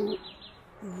you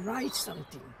write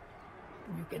something.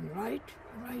 You can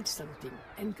write something,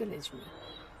 encourage me.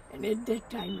 And at that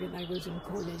time when I was in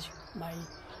college, my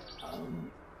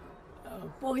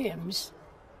poems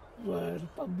were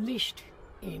published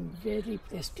in very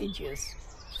prestigious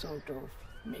sort of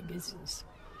magazines.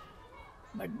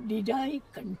 But did I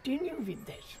continue with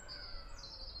that?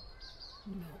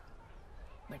 No.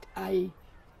 But I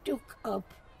took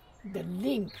up the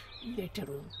link later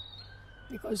on.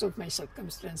 Because of my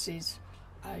circumstances,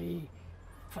 I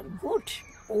forgot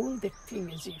all that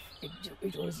thing as if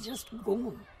it was just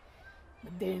gone.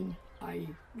 But then I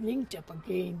linked up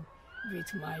again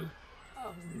with my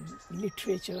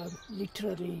literature,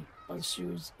 literary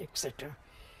pursuits, etc.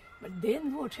 But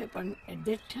then what happened at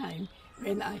that time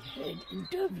when I had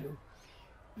interview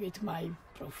with my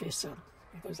professor,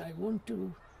 because I wanted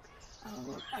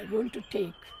to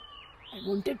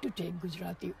take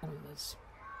Gujarati honors.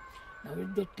 Now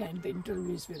at that time the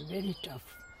interviews were very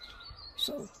tough.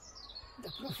 So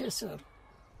the professor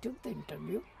took the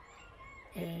interview,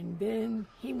 and then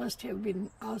he must have been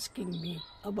asking me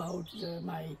about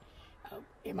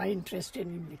am I interested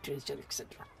in literature,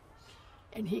 etc.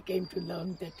 And he came to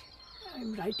learn that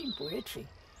I'm writing poetry.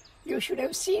 You should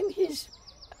have seen his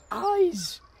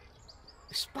eyes,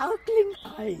 sparkling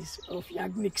eyes of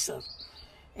Yagnik sir.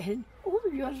 And, oh,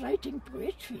 you are writing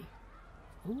poetry.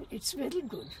 Oh, it's very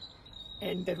good.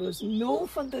 And there was no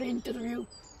further interview.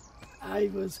 I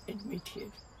was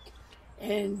admitted.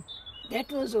 And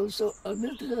that was also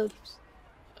another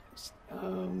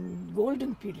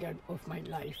golden period of my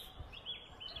life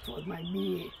for my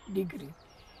BA degree.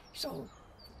 So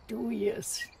 2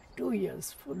 years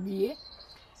for BA,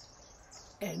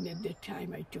 and at that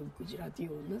time I took Gujarati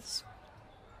honors,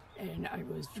 and I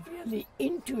was really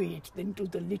into it, into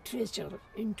the literature,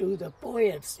 into the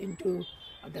poets, into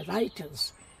the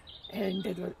writers. And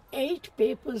there were 8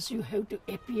 papers you have to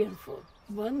appear for.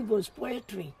 One was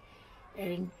poetry,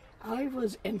 and I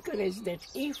was encouraged that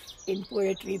if in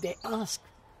poetry they ask,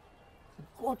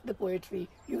 quote the poetry,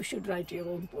 you should write your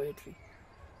own poetry.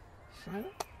 So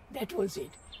that was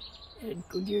it. And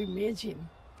could you imagine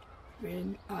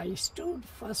when I stood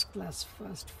first class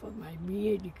first for my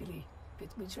BA degree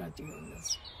with Gujarati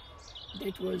honors?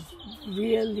 That was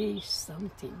really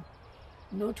something,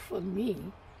 not for me,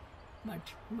 but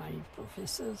my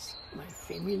professors, my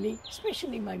family,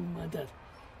 especially my mother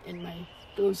and my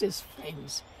closest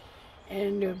friends.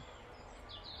 And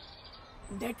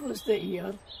that was the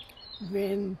year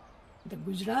when the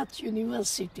Gujarat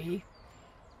University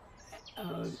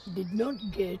did not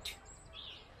get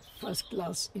first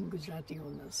class in Gujarati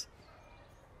honors.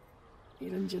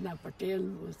 Niranjana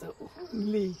was the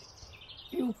only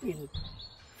pupil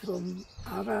from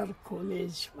RR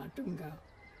College, Matunga,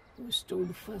 who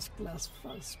stood first class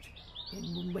first in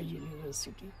Mumbai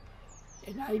University.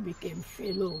 And I became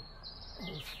fellow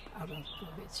of RR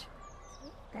College.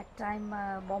 That time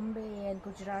Bombay and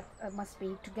Gujarat must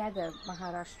be together,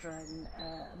 Maharashtra, and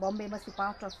Bombay must be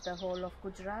part of the whole of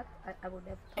Gujarat, I would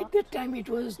have thought. At that time it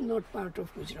was not part of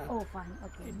Gujarat. Oh, fine,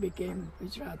 okay. It became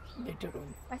Gujarat later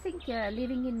on. I think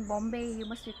living in Bombay, you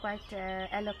must be quite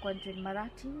eloquent in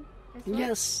Marathi as well.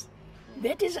 Yes,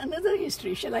 that is another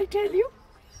history. Shall I tell you?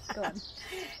 Go on.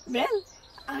 Well,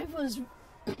 I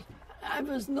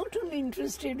was not only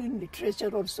interested in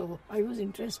literature also, I was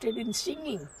interested in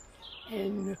singing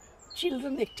and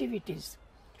children activities.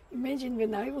 Imagine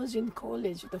when I was in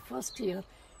college, the first year,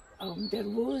 there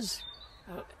was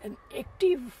an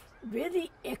active,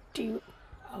 very active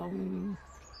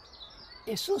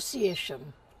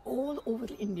association all over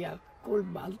India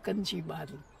called Balkanji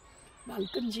Bari.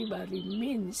 Balkanji Bari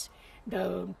means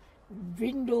the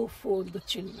window for the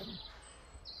children,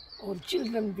 or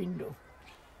children window.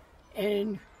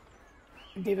 And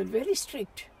they were very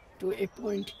strict to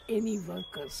appoint any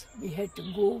workers. We had to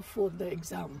go for the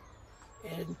exam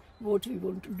and what we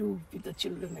want to do with the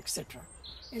children, etc.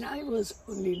 And I was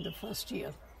only in the first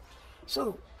year,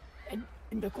 so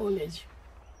in the college.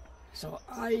 So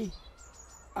I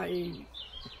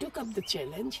took up the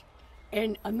challenge,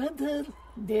 and another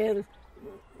there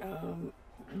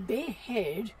they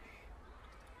had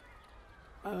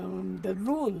the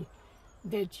rule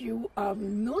that you are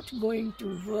not going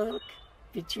to work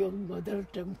with your mother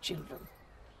tongue children.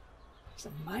 So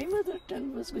my mother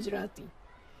tongue was Gujarati.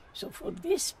 So for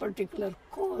this particular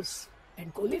course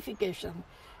and qualification,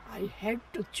 I had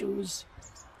to choose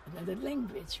another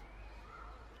language.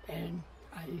 And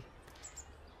I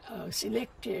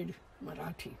selected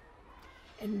Marathi.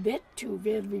 And that too,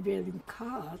 where we were in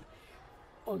car,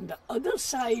 on the other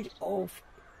side of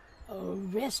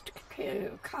west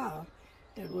car,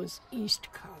 there was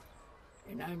east car.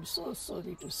 And I'm so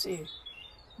sorry to say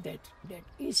that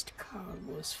east car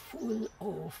was full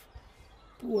of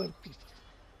poor people.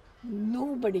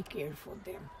 Nobody cared for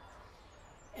them.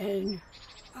 And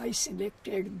I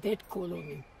selected that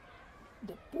colony,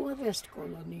 the poorest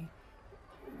colony,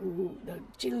 the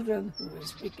children who were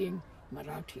speaking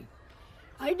Marathi.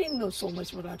 I didn't know so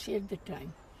much Marathi at the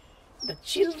time. The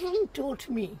children taught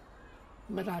me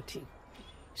Marathi.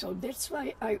 So that's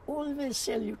why I always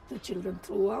salute the children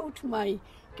throughout my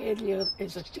career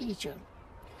as a teacher.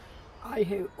 I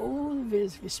have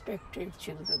always respected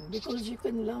children because you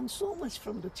can learn so much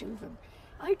from the children.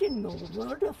 I didn't know a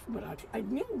word of Marathi. I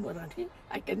knew Marathi,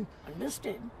 I can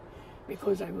understand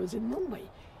because I was in Mumbai.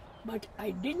 But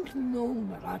I didn't know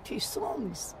Marathi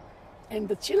songs. And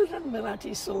the children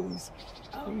Marathi songs,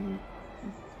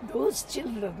 those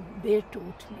children, they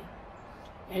taught me.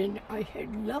 And I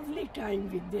had lovely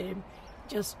time with them,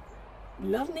 just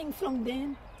learning from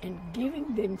them and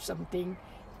giving them something,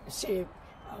 say,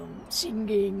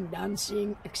 singing,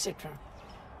 dancing, etc.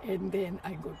 And then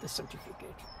I got the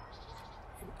certificate.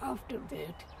 And after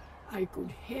that, I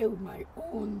could have my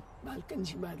own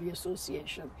Balkanji Bari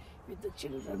association with the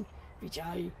children, which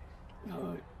I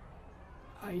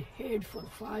had for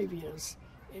 5 years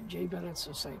at Jai Bharat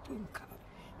Society in Khar.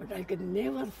 But I can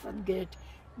never forget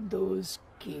those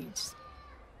kids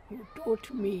who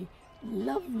taught me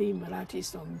lovely Marathi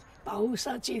songs.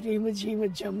 Pausachi rim jim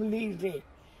jamli re.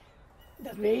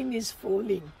 The rain is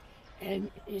falling and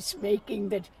it's making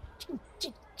that ching,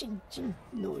 ching, ching, ching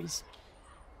noise.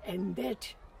 And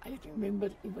that, I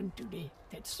remember even today,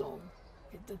 that song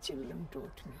that the children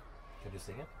taught me. Can you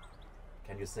sing it?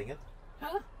 Can you sing it?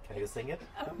 Huh? Can you sing it?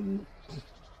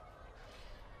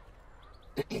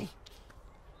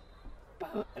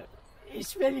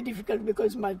 It's very difficult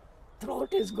because my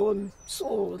throat has gone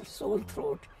sore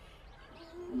throat.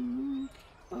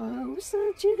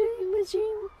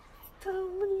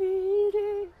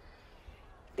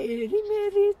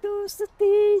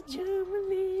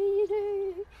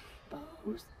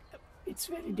 It's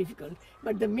very difficult,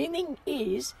 but the meaning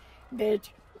is that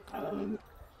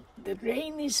the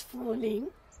rain is falling,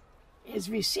 as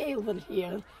we say over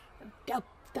here, tap,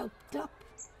 tap, tap,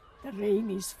 the rain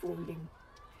is falling,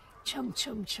 chum,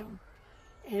 chum, chum,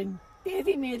 and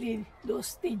teri meri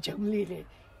dosti jamli re,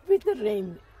 with the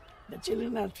rain, the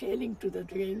children are telling to the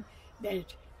rain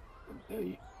that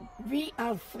we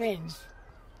are friends.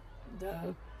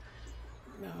 The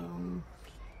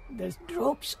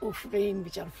drops of rain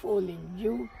which are falling,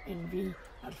 you and we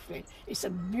are friends. It's a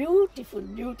beautiful,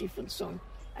 beautiful song.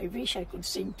 I wish I could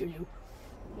sing to you.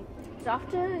 So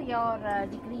after your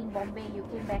degree in Bombay, you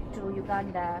came back to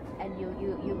Uganda and you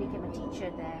became a teacher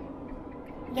there.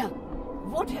 Yeah.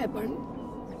 What happened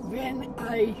when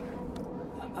I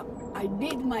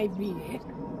did my BA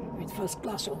with first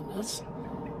class honors,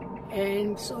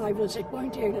 and so I was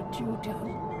appointed a tutor,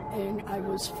 and I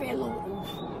was fellow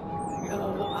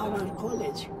of our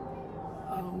college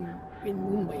in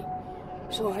Mumbai.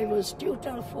 So I was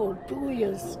tutor for 2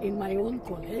 years in my own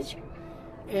college,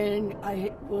 and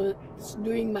I was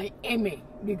doing my MA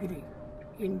degree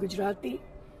in Gujarati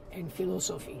and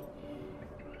philosophy.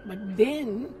 But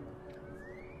then,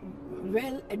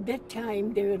 well, at that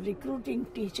time they were recruiting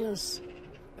teachers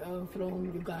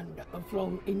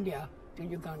from India to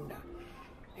Uganda.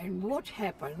 And what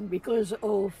happened, because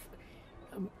of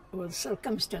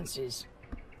circumstances,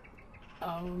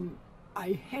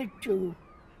 I had to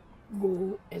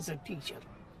go as a teacher,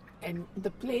 and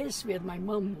the place where my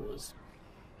mom was.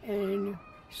 And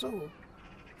so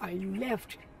I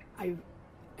left. I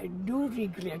do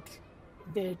regret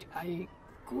that I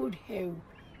could have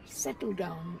settled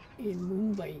down in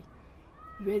Mumbai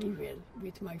very well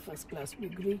with my first class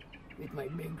degree, with my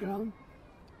background,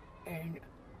 and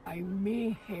I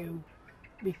may have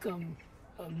become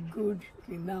a good,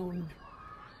 renowned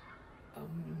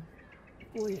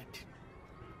poet.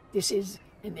 This is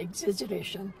an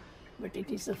exaggeration, but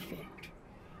it is a fact.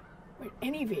 But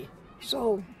anyway,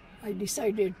 so I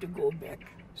decided to go back.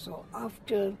 So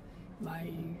after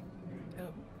my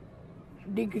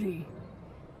degree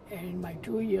and my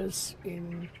 2 years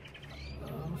in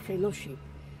fellowship,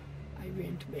 I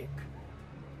went back.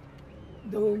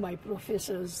 Though my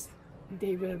professors,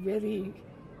 they were very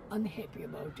unhappy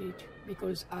about it,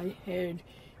 because I had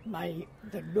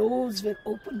the doors were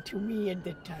open to me at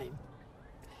that time.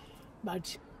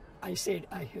 But I said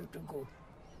I have to go.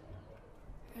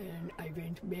 And I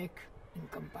went back in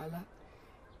Kampala.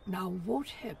 Now what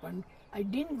happened, I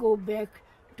didn't go back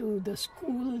to the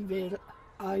school where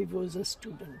I was a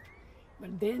student.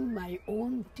 But then my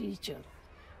own teacher,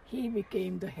 he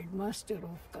became the headmaster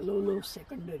of Kololo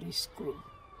Secondary School.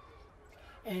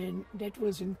 And that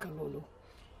was in Kololo.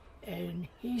 And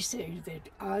he said that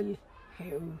I'll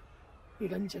have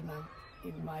Niranjana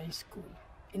in my school.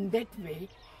 In that way,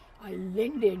 I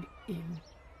landed in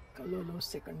Kololo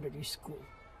Secondary School.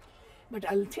 But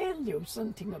I'll tell you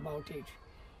something about it.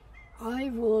 I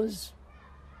was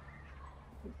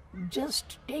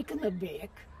just taken aback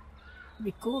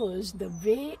because the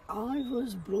way I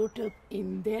was brought up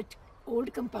in that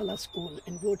old Kampala school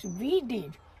and what we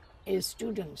did as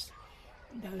students,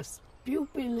 the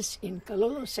pupils in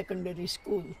Kololo Secondary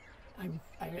School,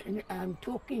 I'm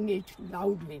talking it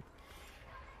loudly,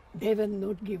 they were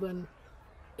not given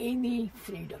any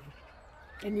freedom.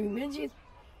 Can you imagine?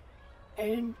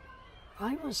 And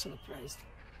I was surprised.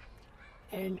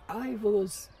 And I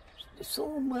was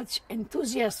so much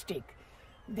enthusiastic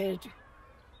that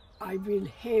I will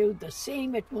have the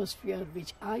same atmosphere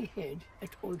which I had at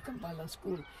Old Kampala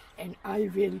School, and I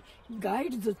will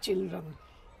guide the children,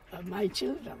 my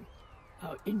children,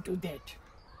 into that.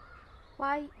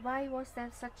 Why was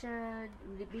there such a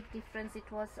big difference?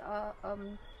 It was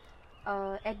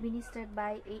administered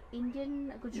by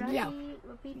Indian Gujarati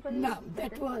people? No,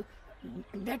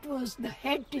 that was the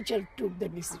head teacher took the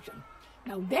decision.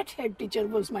 Now that head teacher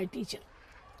was my teacher,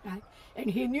 right?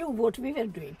 And he knew what we were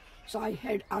doing. So I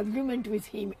had argument with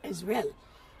him as well.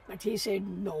 But he said,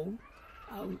 no,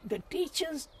 the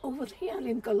teachers over here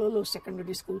in Kololo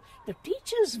Secondary School, the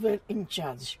teachers were in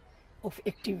charge of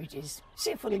activities.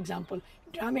 Say, for example,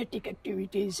 dramatic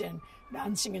activities and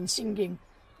dancing and singing.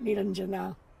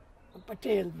 Niranjana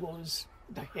Patel was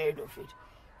the head of it.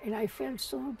 And I felt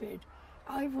so bad.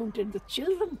 I wanted the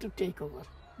children to take over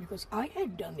because I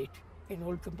had done it in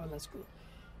Old Kampala School.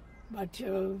 But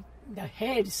the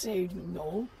head said,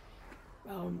 no,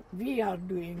 we are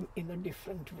doing in a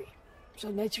different way. So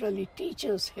naturally,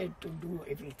 teachers had to do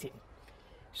everything.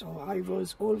 So I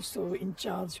was also in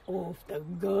charge of the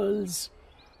girls'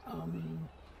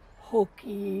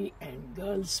 hockey and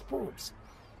girls' sports.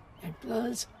 And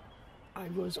plus, I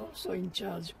was also in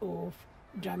charge of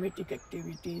dramatic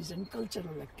activities and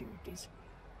cultural activities.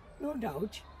 No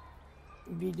doubt,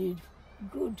 we did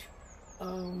good.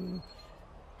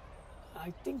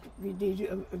 I think we did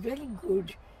a very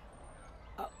good,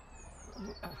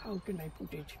 how can I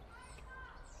put it?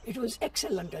 It was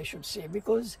excellent, I should say,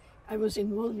 because I was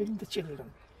involving the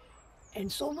children.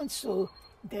 And so much so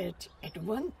that at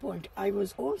one point I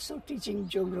was also teaching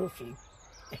geography.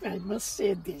 And I must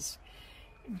say this,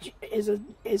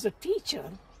 as a teacher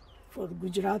for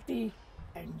Gujarati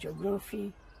and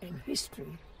geography and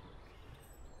history,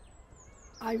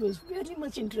 I was very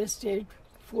much interested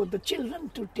for the children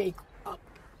to take up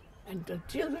and the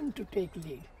children to take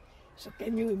lead. So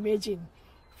can you imagine,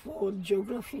 for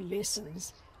geography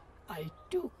lessons, I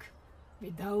took,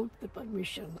 without the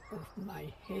permission of my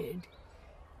head,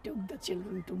 took the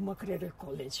children to Makerere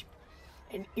College.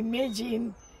 And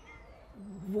imagine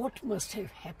what must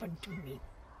have happened to me.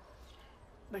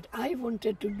 But I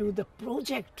wanted to do the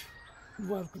project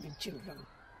work with children,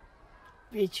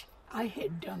 which I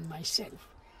had done myself.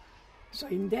 So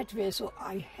in that way, so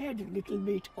I had a little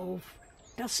bit of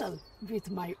tussle with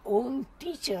my own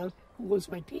teacher, who was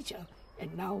my teacher,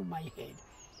 and now my head.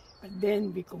 But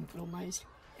then we compromised,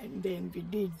 and then we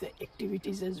did the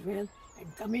activities as well.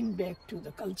 And coming back to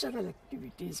the cultural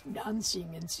activities,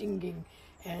 dancing and singing,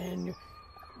 and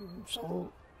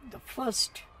so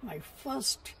my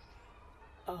first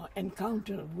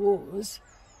encounter was,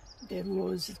 there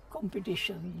was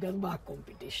competition, Garba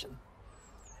competition.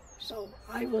 So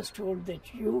I was told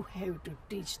that you have to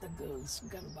teach the girls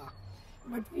Garba.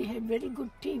 But we had very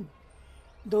good team.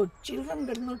 Though children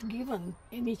were not given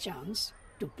any chance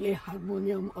to play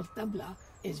harmonium or tabla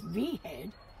as we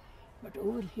had, but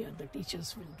over here the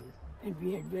teachers will do. And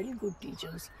we had very good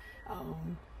teachers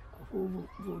who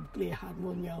would play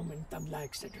harmonium and tabla,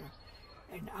 etc.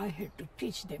 And I had to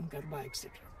teach them Garba,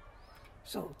 etc.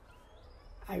 So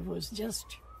I was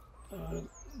just a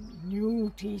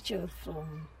new teacher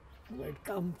who had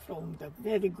come from the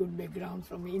very good background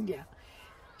from India.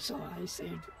 So I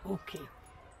said, okay.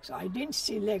 So I didn't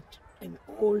select an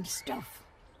old stuff,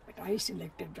 but I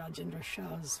selected Rajendra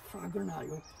Shah's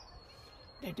Fraganayo.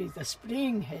 That is, the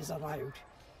spring has arrived.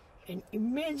 And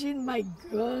imagine my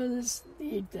girls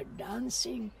did the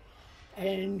dancing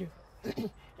and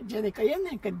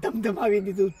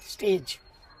stage,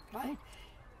 right?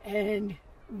 And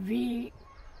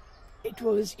it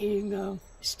was in a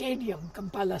stadium,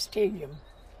 Kampala Stadium,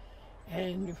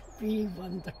 and we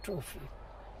won the trophy.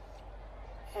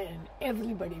 And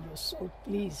everybody was so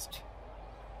pleased.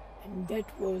 And I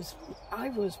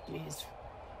was pleased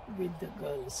with the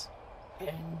girls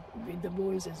and with the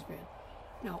boys as well.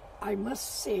 Now, I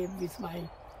must say, with my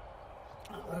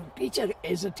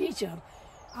as a teacher,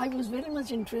 I was very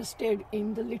much interested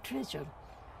in the literature.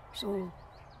 So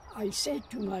I said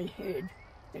to my head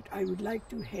that I would like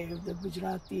to have the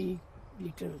Gujarati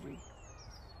Literary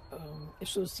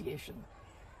Association,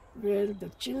 where the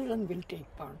children will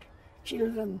take part.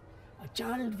 A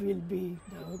child will be,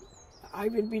 I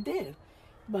will be there,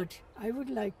 but I would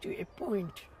like to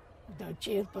appoint the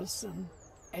chairperson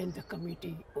and the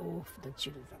committee of the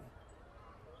children.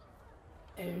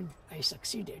 And I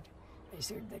succeeded. I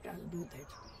said that I'll do that.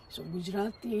 So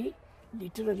Gujarati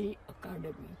Literary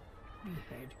Academy we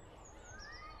had.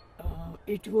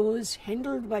 It was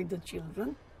handled by the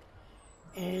children,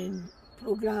 and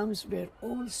programs were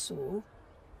also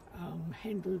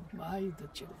handled by the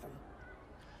children,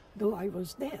 though I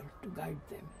was there to guide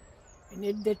them. And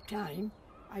at that time,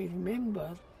 I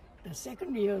remember the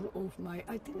second year of my,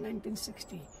 I think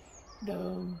 1960,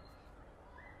 the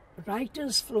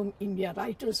writers from India,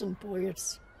 writers and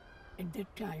poets at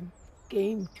that time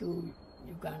came to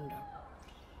Uganda.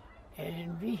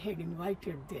 And we had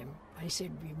invited them. I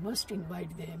said we must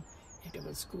invite them at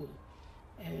our school.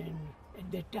 And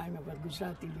at that time our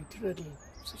Gujarati Literary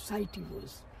Society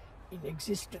was in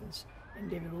existence, and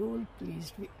they were all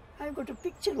pleased. I got a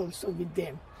picture also with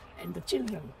them and the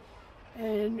children.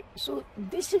 And so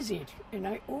this is it. And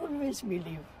I always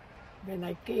believe, when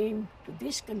I came to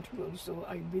this country also,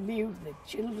 I believe that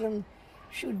children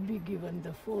should be given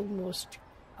the foremost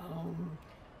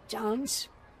chance,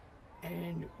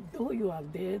 and though you are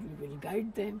there, you will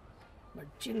guide them,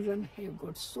 but children have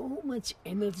got so much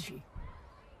energy,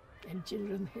 and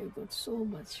children have got so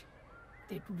much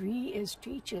that we as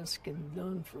teachers can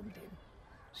learn from them.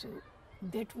 So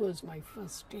that was my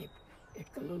first step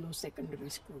at Kololo Secondary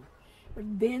School.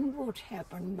 But then what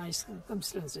happened, my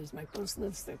circumstances, my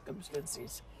personal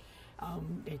circumstances,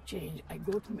 they changed. I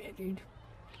got married,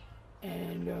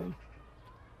 and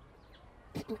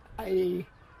we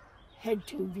had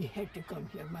to come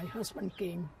here. My husband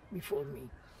came before me,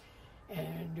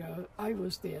 and I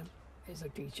was there as a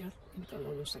teacher in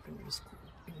Kololo Secondary School.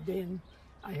 And then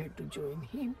I had to join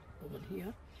him over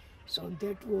here. So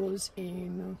that was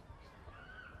in,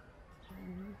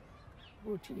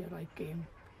 what year I came?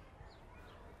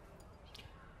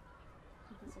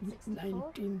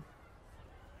 19...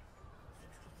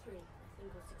 63, I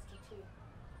think, or 62.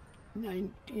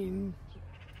 19...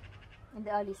 In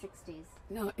the early 60s.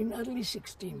 No, in early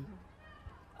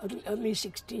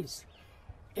 60s.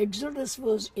 Exodus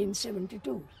was in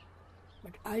 72,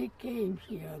 but I came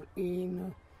here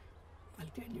in,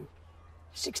 I'll tell you,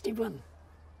 61.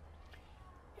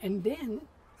 And then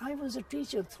I was a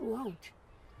teacher throughout.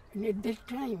 And at that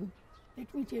time,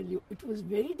 let me tell you, it was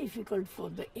very difficult for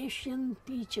the Asian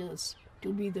teachers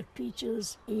to be the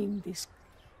teachers in this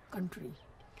country.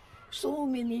 So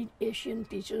many Asian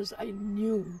teachers I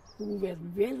knew who were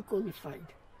well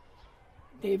qualified,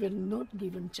 they were not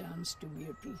given chance to be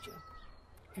a teacher.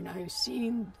 And I've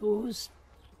seen those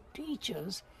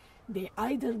teachers, they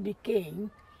either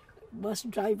became bus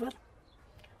driver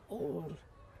or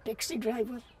taxi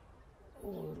driver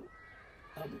or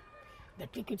the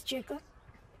ticket checker.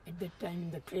 At that time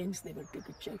in the trains they were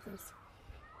ticket checkers.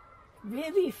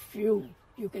 Very few,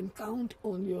 you can count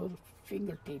on your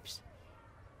fingertips,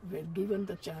 were given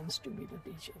the chance to be the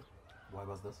teacher. Why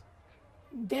was this?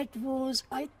 That was,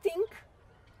 I think,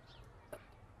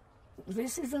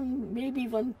 racism may be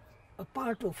a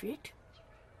part of it,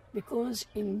 because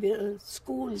in the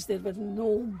schools there were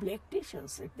no black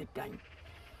teachers at that time.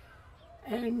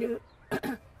 And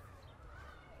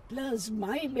plus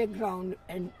my background,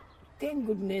 and thank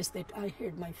goodness that I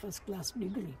had my first class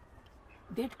degree,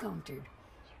 that counted.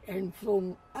 And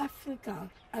from Africa,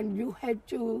 and you had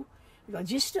to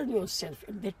register yourself.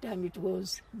 At that time it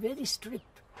was very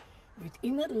strict. With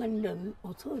Inner London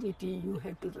Authority, you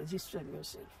had to register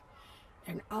yourself.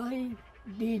 And I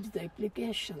did the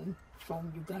application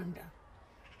from Uganda.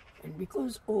 And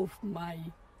because of my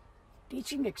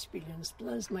teaching experience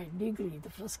plus my degree, the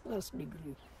first class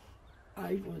degree,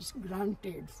 I was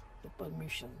granted the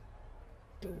permission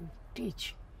to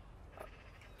teach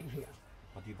here.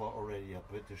 But you were already a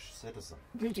British citizen.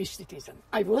 British citizen.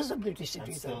 I was a British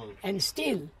citizen. And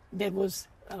still there was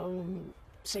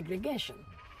segregation.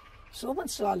 So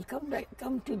much so I'll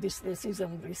come to this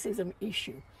racism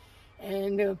issue.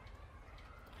 And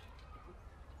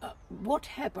what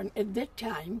happened at that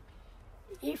time,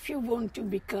 if you want to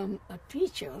become a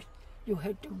teacher, you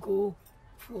had to go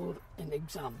for an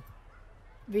exam,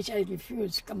 which I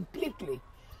refused completely.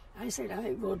 I said,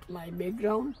 I got my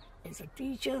background as a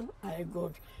teacher, I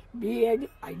got B.Ed,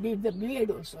 I did the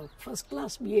B.Ed also, first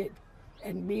class B.Ed,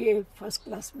 and B.A, first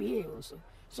class B.A also.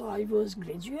 So I was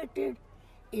graduated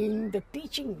in the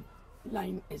teaching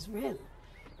line as well,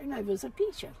 and I was a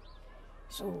teacher.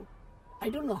 So I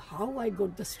don't know how I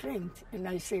got the strength, and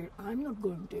I said, I'm not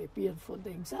going to appear for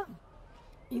the exam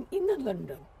in Inner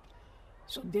London.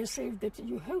 So they said that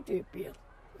you have to appear.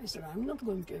 I said, I'm not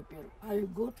going to appear. I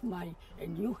got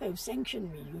and you have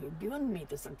sanctioned me, you have given me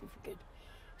the certificate.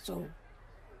 So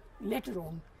later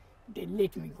on, they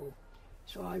let me go.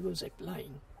 So I was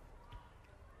applying.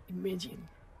 Imagine,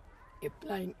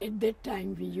 applying. At that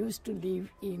time, we used to live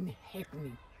in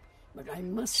Hackney. But I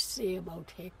must say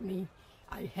about Hackney,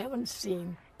 I haven't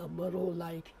seen a borough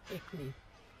like Hackney.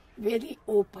 Very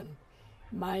open.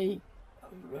 My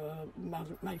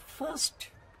first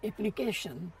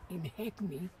application in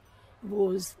Hackney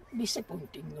was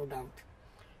disappointing, no doubt.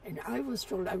 And I was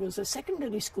told, I was a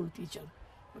secondary school teacher,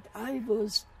 but I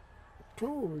was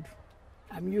told,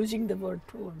 I'm using the word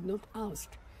told, not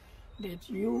asked, that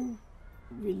you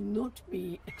will not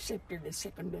be accepted as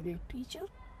secondary teacher,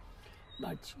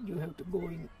 but you have to go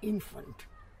in infant.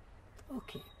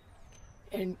 Okay.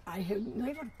 And I have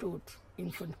never taught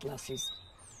infant classes,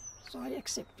 so I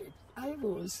accepted. I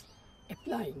was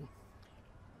applying.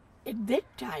 At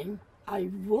that time,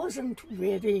 I wasn't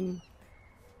wearing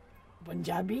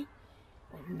Punjabi,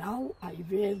 or now I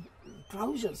wear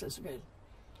trousers as well.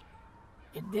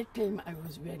 At that time, I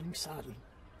was wearing sari.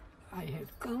 I had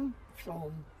come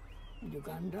from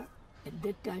Uganda At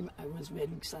that time, I was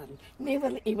wearing sari.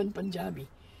 Never even Punjabi.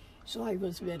 So I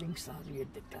was wearing sari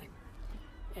at that time.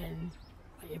 And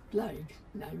I applied,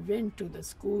 and I went to the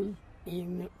school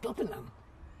in Tottenham.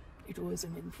 It was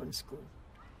an infant school.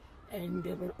 And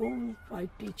there were all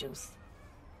white teachers.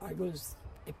 I was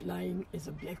applying as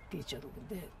a black teacher over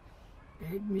there. The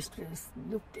headmistress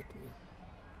looked at me.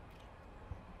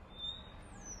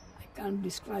 I can't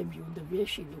describe you the way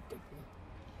she looked at me.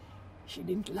 She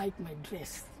didn't like my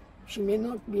dress. She may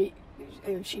not be,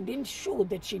 she didn't show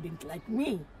that she didn't like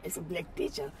me as a black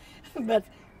teacher, but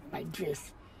my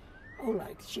dress. All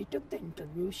right, she took the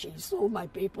interview, she saw my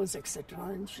papers, etc.,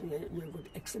 and she said, "You got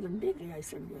excellent degree." I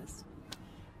said, "Yes."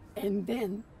 And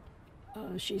then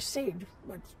she said,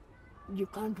 "But you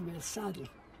can't wear sari."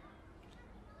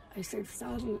 I said,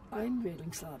 "Sari, I'm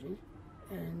wearing sari,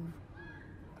 and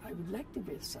I would like to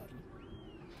wear sari."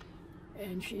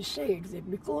 And she said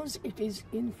that because it is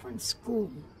infant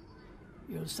school,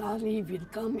 your sari will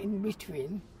come in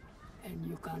between, and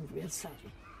you can't wear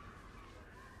sari.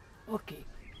 Okay.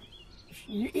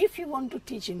 If you want to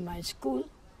teach in my school,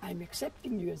 I'm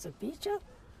accepting you as a teacher,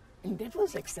 and that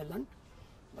was excellent.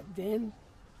 But then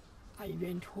I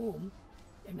went home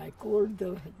and I called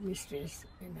the headmistress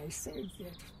and I said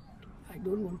that I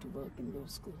don't want to work in your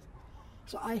school.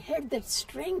 So I had that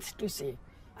strength to say,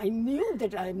 I knew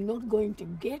that I'm not going to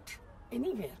get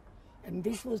anywhere, and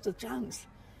this was the chance.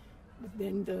 But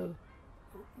then the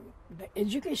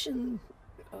education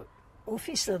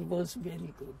officer was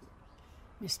very good.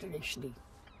 Mr.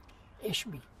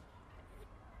 Ashby.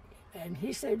 And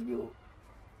he said, "You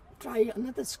try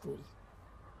another school."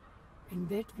 And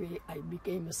that way I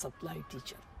became a supply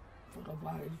teacher, for a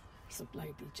while,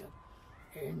 supply teacher.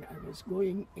 And I was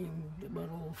going in the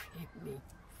borough of Hackney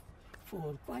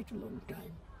for quite a long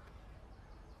time.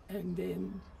 And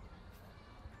then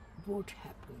what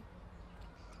happened?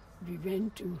 We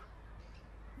went to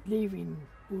live in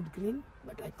Wood Green,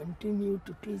 but I continued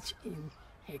to teach in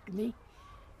Hackney.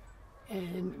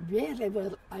 And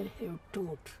wherever I have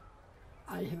taught,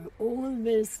 I have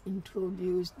always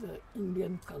introduced the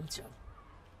Indian culture.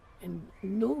 And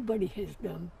nobody has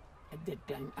done at that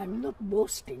time. I'm not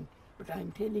boasting, but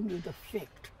I'm telling you the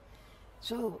fact.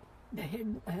 So the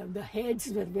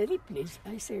heads were very pleased.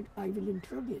 I said, "I will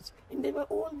introduce." And they were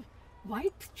all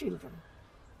white children.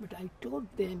 But I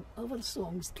taught them our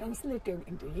songs translated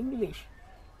into English.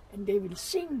 And they will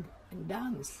sing and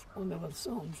dance on our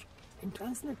songs and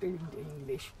translated into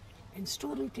English, and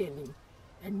storytelling,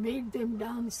 and made them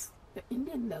dance the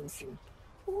Indian dancing.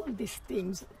 All these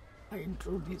things I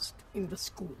introduced in the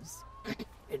schools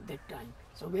at that time.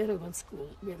 So wherever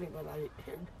I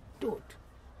had taught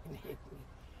in Hackney.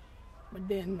 But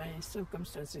then my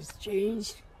circumstances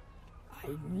changed. I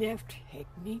left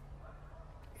Hackney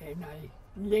and I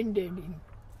landed in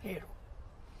Harrow.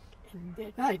 And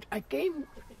that night I came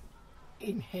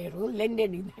in Harrow,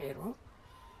 landed in Harrow,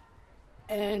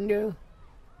 and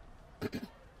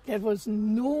there was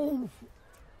no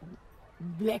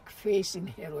black face in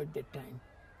Harrow at that time,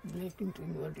 black into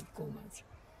inverted commas.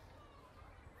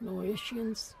 No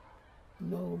Asians,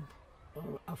 no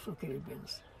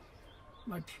Afro-Caribbeans.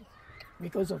 But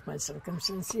because of my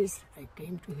circumstances, I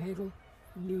came to Harrow,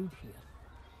 lived here.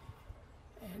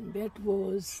 And that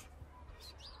was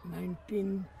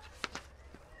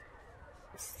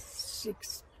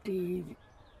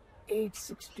 1968,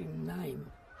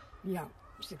 69. Yeah,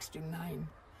 69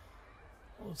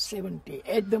 or 70,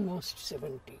 at the most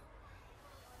 70.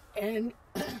 And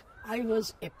I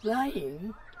was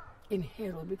applying in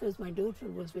Harrow because my daughter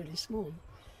was very small.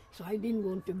 So I didn't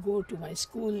want to go to my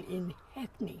school in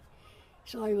Hackney.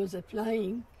 So I was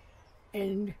applying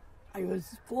and I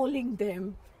was calling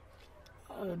them,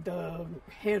 the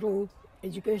Harrow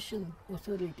Education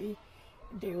Authority.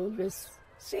 They always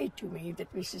say to me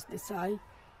that Mrs. Desai,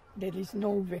 there is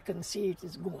no vacancy, it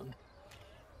is gone.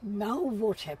 Now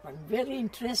what happened? Very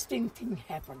interesting thing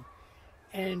happened.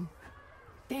 And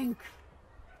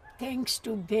thanks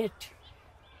to that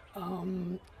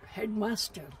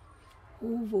headmaster,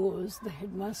 who was the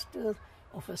headmaster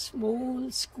of a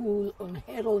small school on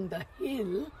Harrow on the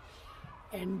Hill,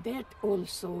 and that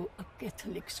also a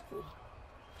Catholic school.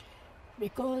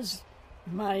 Because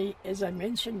as I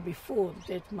mentioned before,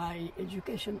 that my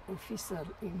education officer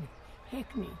in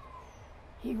Hackney,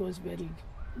 he was very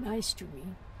nice to me,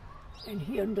 and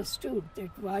he understood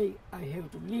that why I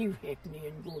have to leave Hackney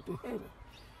and go to Harrow.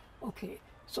 Okay,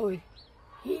 so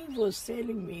he was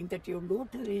telling me that your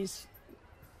daughter is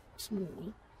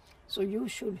small, so you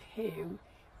should have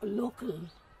a local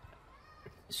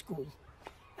school.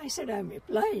 I said, I'm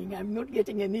applying, I'm not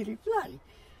getting any reply.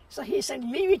 So he said,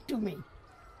 leave it to me.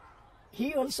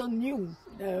 he also knew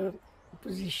the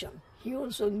position. He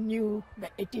also knew the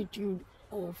attitude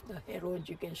of the Harrow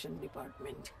Education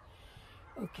Department.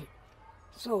 Okay,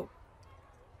 so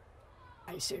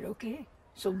I said, okay.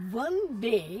 So one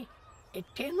day at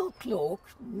 10 o'clock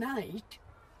night,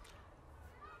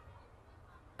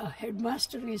 a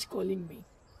headmaster is calling me.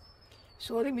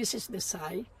 Sorry, Mrs.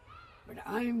 Desai, but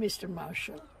I am Mr.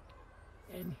 Marshall.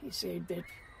 And he said that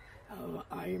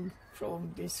I am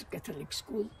from this Catholic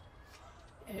school,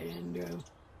 and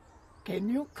can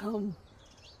you come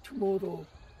tomorrow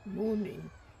morning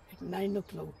at 9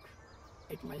 o'clock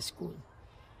at my school?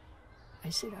 I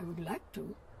said, I would like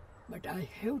to, but I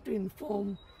have to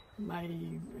inform my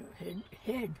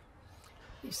head.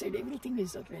 He said, everything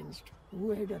is arranged. Who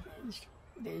had arranged?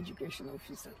 The education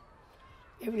officer.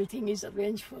 Everything is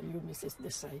arranged for you, Mrs.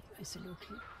 Desai. I said,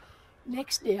 okay.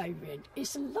 Next day I went.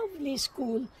 It's a lovely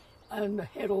school on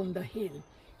Harrow on the hill,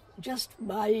 just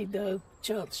by the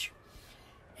church.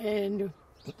 And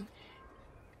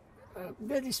a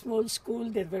very small school,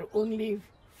 there were only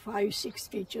 5-6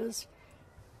 teachers.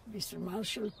 Mr.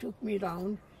 Marshall took me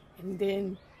round, and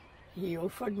then he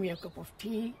offered me a cup of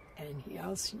tea, and he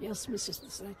asked, yes, Mrs.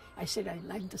 Desai. I said, I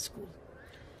like the school.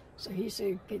 So he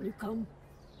said, can you come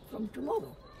from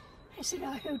tomorrow? I said,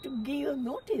 I have to give a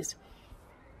notice.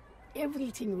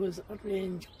 Everything was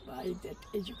arranged by that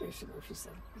education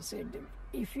officer. He said,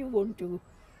 if you want to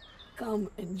come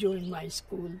and join my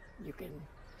school, you can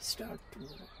start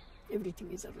tomorrow.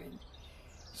 Everything is arranged.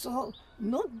 So,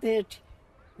 not that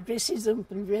racism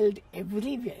prevailed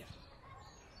everywhere.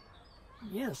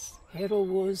 Yes, Harrow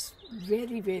was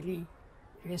very, very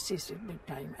racist at that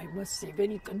time. I must say,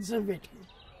 very conservative,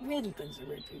 very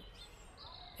conservative.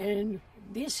 And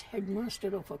this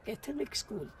headmaster of a Catholic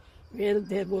school, where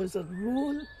there was a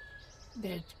rule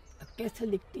that a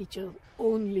Catholic teacher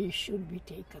only should be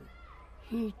taken.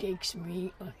 He takes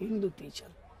me, a Hindu teacher.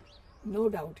 No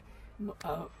doubt,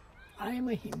 I am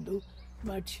a Hindu,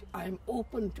 but I am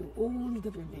open to all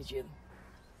the religion.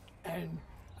 And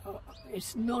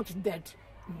it's not that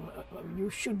you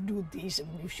should do this and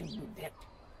you should do that.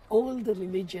 All the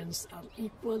religions are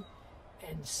equal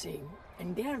and same.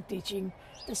 And they are teaching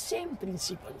the same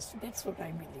principles. That's what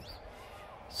I believe.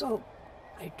 So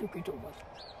I took it over.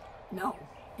 Now,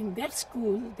 in that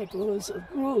school, that was a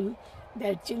rule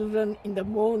that children in the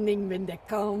morning when they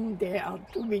come, they are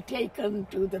to be taken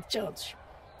to the church.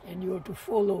 And you have to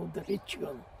follow the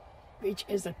ritual, which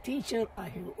as a teacher I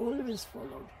have always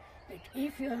followed. That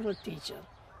if you are a teacher,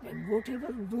 then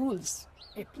whatever rules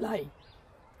apply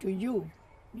to you,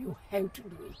 you have to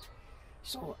do it.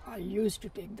 So I used to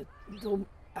take though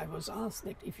I was asked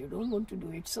that if you don't want to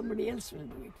do it, somebody else will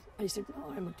do it. I said,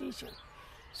 no, I'm a teacher.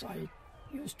 So I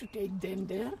used to take them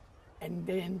there, and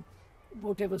then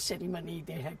whatever ceremony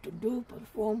they had to do,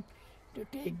 perform, to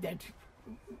take that,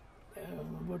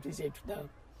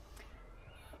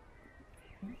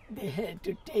 they had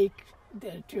to take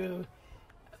that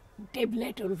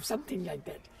tablet or something like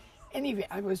that. Anyway,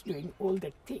 I was doing all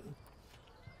that thing.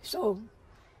 So,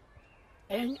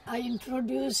 and I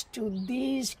introduced to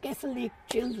these Catholic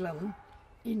children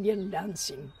Indian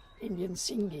dancing, Indian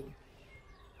singing.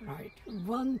 Right.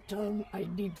 One term I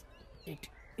did it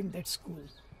in that school.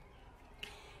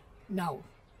 Now,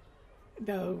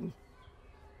 the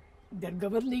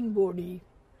governing body,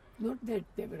 not that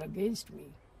they were against me,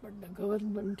 but the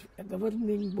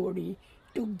governing body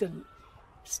took the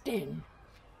stand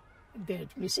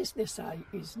that Mrs. Desai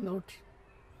is not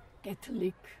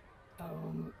Catholic,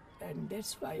 and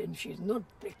that's why, and she's not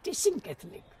practicing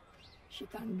Catholic. She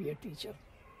can't be a teacher,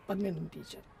 permanent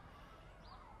teacher.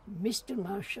 Mr.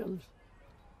 Marshall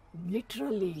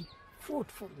literally fought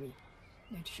for me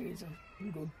that she is a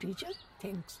good teacher.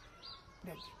 Thanks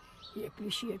that he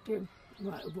appreciated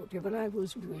whatever I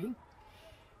was doing,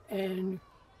 and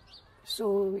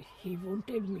so he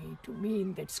wanted me to be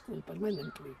in that school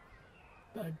permanently.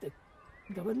 But the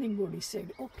governing body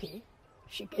said, okay,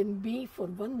 she can be for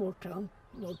one more term,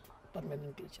 not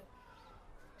permanent teacher.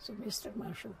 So Mr.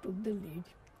 Marshall took the lead.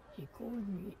 He called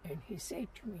me and he said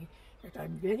to me that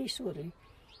I'm very sorry,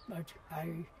 but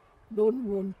I don't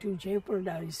want to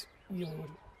jeopardize your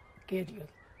career.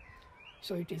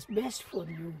 So it is best for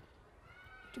you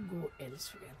to go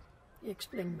elsewhere. He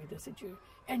explained me the situation.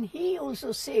 And he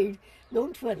also said,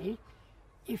 don't worry,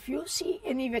 if you see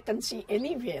any vacancy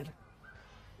anywhere,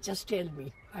 just tell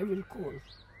me, I will call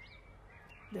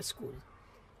the school.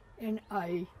 And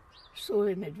I saw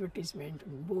an advertisement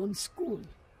on Bone School,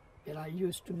 where I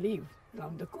used to live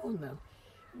around the corner,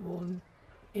 Bone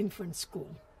Infant School.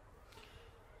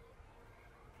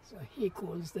 So he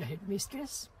calls the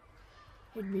headmistress.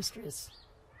 Headmistress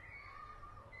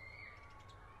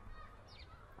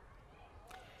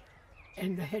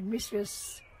And the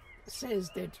headmistress says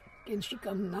that, can she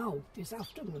come now, this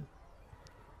afternoon?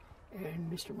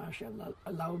 And Mr. Marshall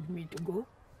allowed me to go.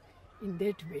 In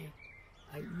that way,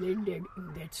 I landed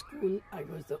in that school. I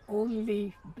was the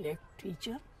only black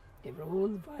teacher. They were all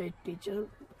white teachers,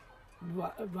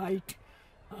 white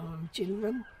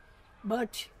children.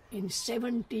 But in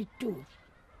 72,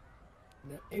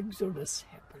 the exodus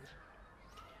happened.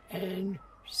 And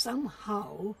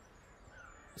somehow,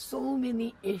 so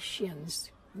many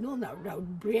Asians, no doubt,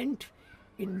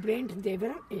 in Brent there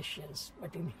were Asians,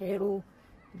 but in Harrow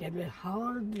there were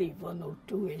hardly 1 or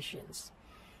 2 Asians.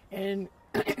 And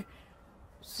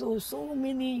so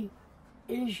many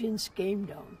Asians came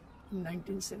down in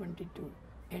 1972,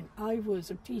 and I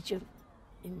was a teacher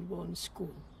in one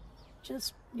school,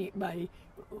 just by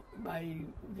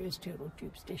West Harrow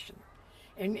Tube Station.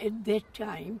 And at that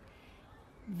time,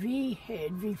 we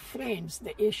friends,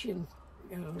 the Asian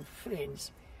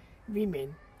friends,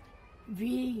 women,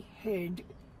 we had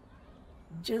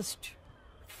just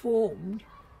formed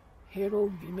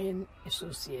Harrow Women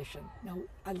Association. Now,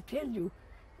 I'll tell you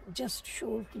just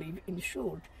shortly, in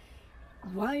short,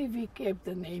 why we kept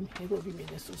the name Harrow Women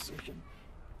Association.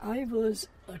 I was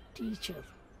a teacher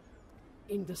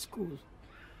in the school,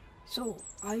 so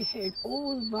I had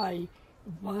all my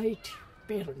white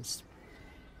parents,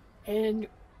 and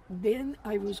then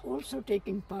I was also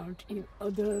taking part in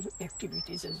other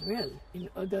activities as well, in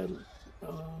other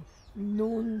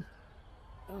non-Asian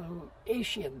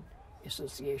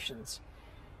associations.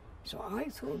 So I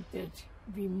thought that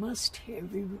we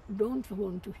don't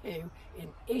want to have an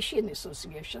Asian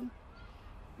association.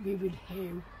 We will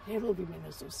have Harrow Women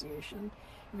Association,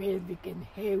 where we can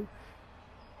have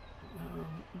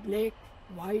black,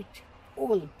 white,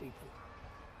 all people.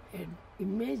 And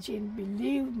imagine,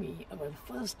 believe me, our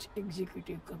first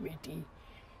executive committee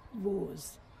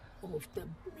was of the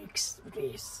mixed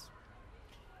race.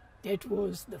 That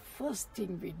was the first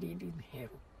thing we did in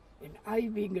Harrow. And I,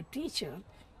 being a teacher,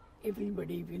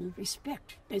 everybody will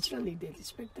respect. Naturally, they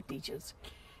respect the teachers.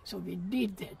 So we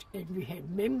did that, and we had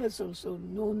members also,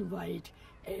 non-white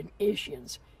and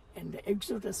Asians. And the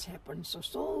exodus happened,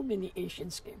 so many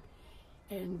Asians came.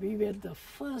 And we were the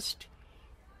first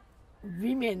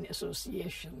women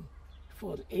association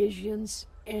for Asians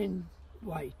and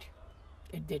white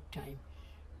at that time.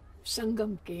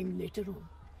 Sangam came later on.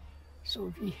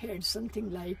 So we had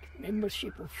something like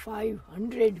membership of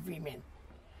 500 women.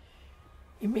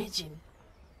 Imagine.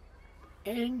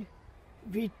 And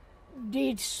we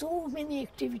did so many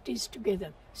activities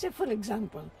together. Say, for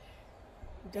example,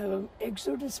 the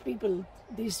Exodus people,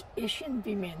 these Asian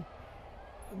women,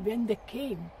 when they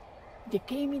came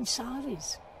in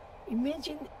saris.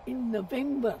 Imagine in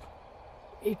November,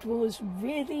 it was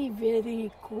very,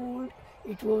 very cold.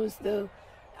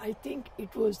 I think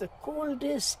it was the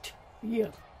coldest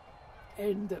year,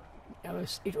 and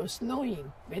it was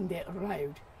snowing when they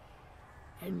arrived,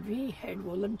 and we had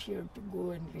volunteered to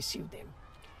go and receive them.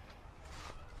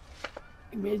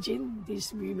 Imagine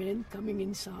these women coming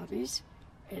in saris,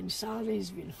 and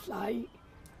saris will fly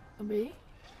away,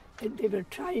 and they were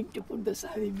trying to put the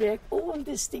sari back. All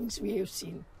these things we have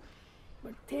seen.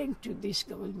 But thanks to this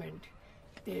government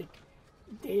that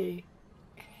they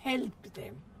helped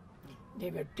them. They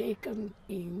were taken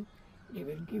in, they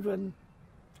were given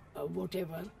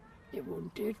whatever they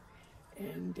wanted,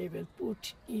 and they were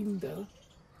put in the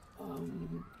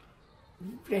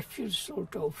refuge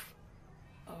sort of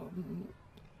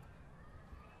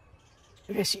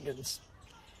residence.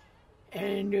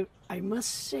 And I must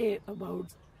say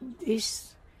about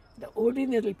this, the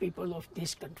ordinary people of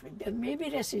this country, there may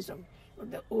be racism,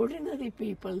 but the ordinary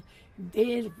people,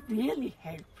 they really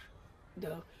helped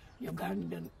the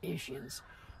Ugandan Asians.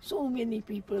 So many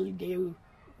people gave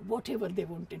whatever they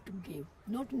wanted to give,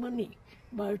 not money,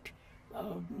 but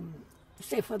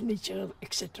say furniture,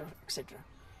 etc., etc.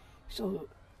 So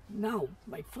now,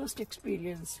 my first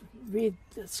experience with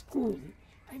the school,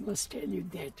 I must tell you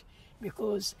that,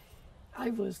 because I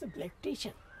was the black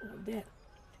teacher over there.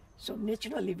 So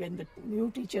naturally, when the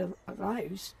new teacher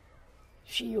arrives,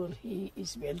 she or he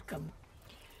is welcome.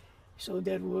 So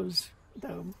there was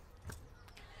the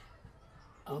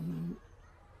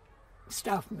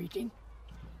staff meeting,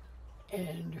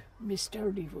 and Miss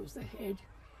Sturdy was the head.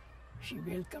 She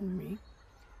welcomed me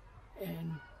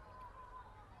and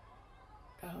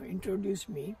introduced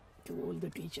me to all the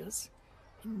teachers.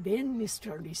 And then Miss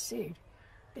Sturdy said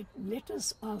that let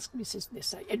us ask Mrs.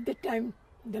 Desai. At that time,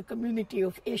 the community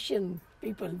of Asian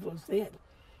people was there.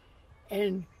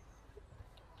 And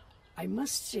I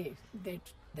must say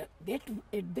that at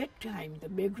that time, the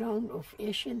background of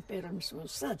Asian parents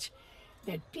was such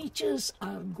that teachers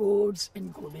are gods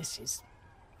and goddesses,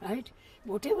 right?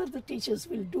 Whatever the teachers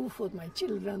will do for my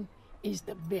children is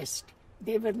the best.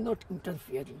 They were not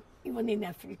interfering. Even in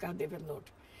Africa, they were not.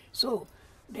 So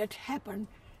that happened,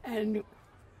 and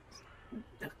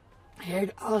the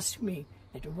head asked me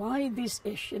that why these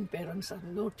Asian parents are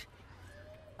not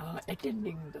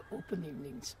attending the open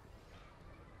evenings.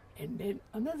 And then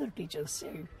another teacher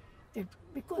said that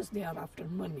because they are after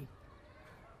money.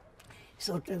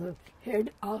 So the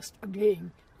head asked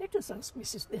again, let us ask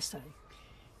Mrs. Desai.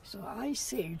 So I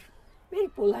said, very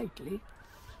politely,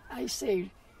 I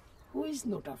said, who is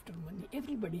not after money?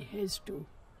 Everybody has to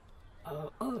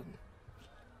earn.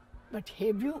 But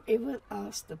have you ever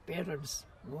asked the parents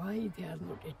why they are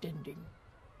not attending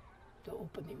the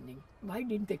open evening? Why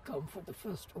didn't they come for the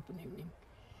first open evening?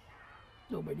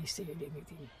 Nobody said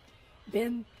anything.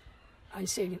 Then I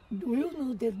said, do you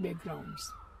know their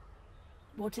backgrounds?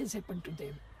 What has happened to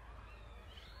them?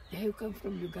 They have come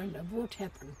from Uganda. What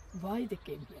happened? Why they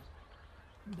came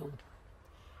here? No.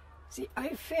 See, I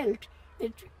felt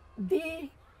that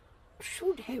they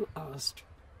should have asked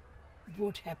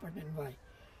what happened and why.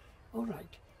 All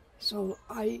right. So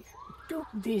I took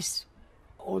this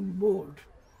on board,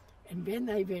 and when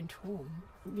I went home,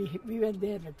 we were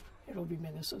there at Harrow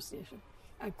Women Association.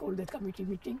 I called a committee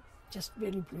meeting, just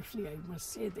very briefly, I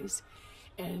must say this,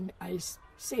 and I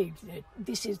said that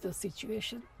this is the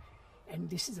situation, and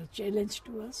this is a challenge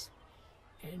to us,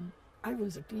 and I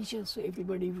was a teacher, so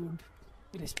everybody would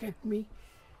respect me.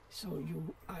 So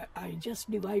I just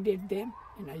divided them,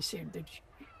 and I said that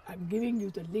I'm giving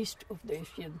you the list of the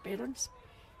Asian parents.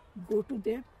 Go to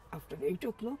them after 8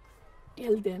 o'clock.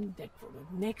 Tell them that for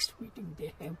the next meeting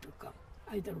they have to come,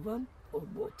 either one or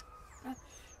both.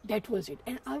 That was it.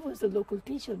 And I was the local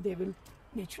teacher. They will,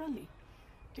 naturally,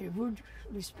 they would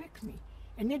respect me.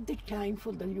 And at that time,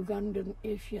 for the Ugandan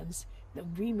Asians, the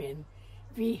women,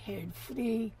 we had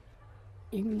free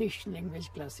English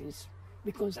language classes,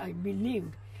 because I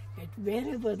believed that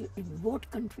wherever, in what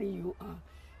country you are,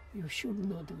 you should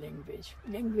know the language.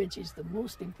 Language is the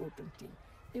most important thing.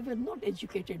 They were not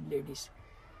educated ladies.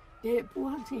 They,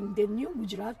 poor thing, they knew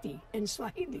Gujarati and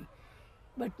Swahili,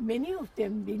 but many of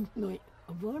them didn't know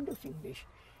a word of English.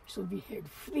 So we had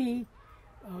free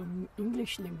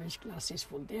English language classes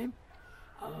for them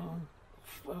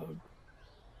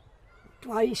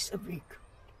twice a week.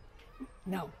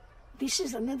 Now, this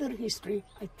is another history.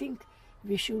 I think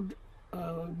we should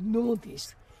know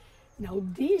this. Now,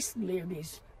 these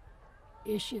ladies,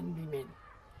 Asian women,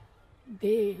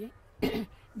 they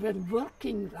were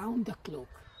working round the clock.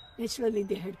 Naturally,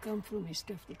 they had come from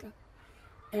East Africa,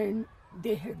 and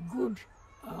they had good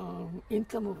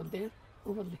income over there.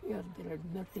 Over here, they had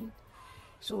nothing.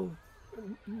 So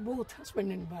both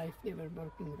husband and wife, they were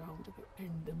working round the clock,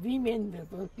 and the women were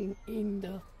working in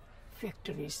the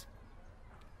factories.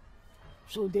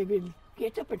 So they will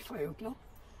get up at 5 o'clock,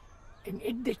 and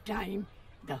at that time,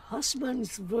 the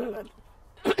husbands were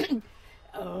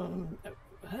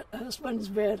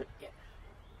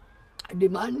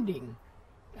demanding.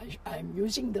 I'm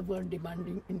using the word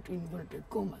demanding into inverted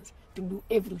commas, to do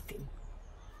everything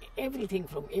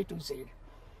from A to Z.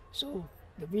 So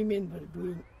the women were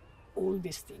doing all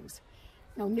these things.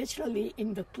 Now, naturally,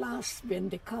 in the class, when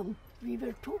they come, we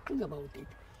were talking about it.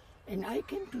 And we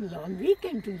came to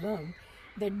learn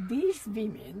that these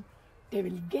women, they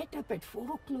will get up at 4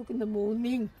 o'clock in the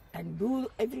morning and do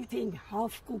everything,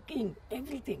 half cooking,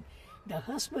 everything. The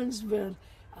husbands were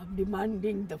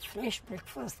demanding the fresh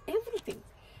breakfast, everything.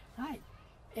 Right.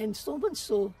 And so much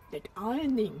so that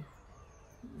ironing,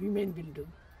 women will do.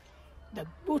 The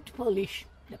boot polish,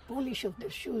 the polish of the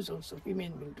shoes also,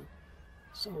 women will do.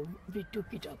 So we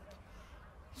took it up.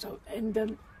 So,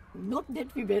 and not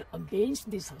that we were against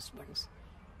these husbands,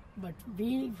 but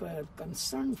we were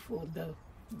concerned for the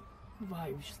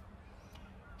wives.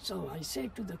 So I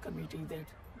said to the committee that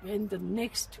when the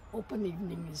next open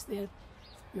evening is there,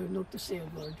 you're not to say a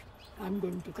word. I'm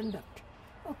going to conduct.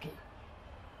 Okay.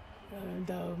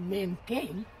 The men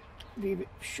came, we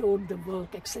showed the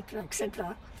work, etc.,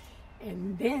 etc.,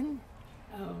 and then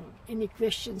any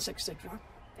questions, etc.,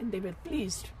 and they were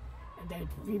pleased that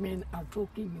women are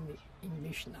talking in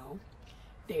English now.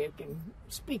 They can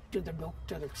speak to the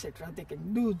doctor, etc., they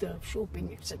can do the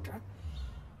shopping, etc.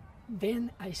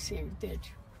 Then I said that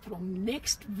from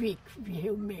next week we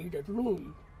have made a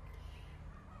rule.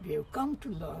 We have come to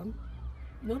learn,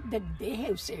 not that they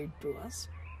have said to us,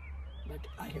 but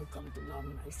I have come to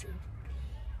learn myself.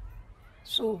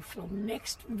 So from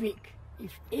next week,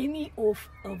 if any of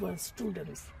our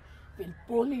students will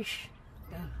polish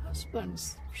the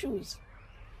husband's shoes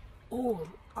or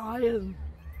iron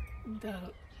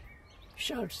the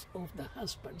shirts of the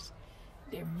husbands,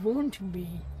 they won't be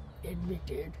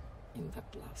admitted in the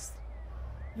class.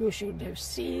 You should have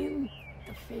seen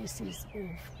the faces of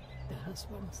the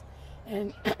husbands,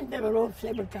 and they were all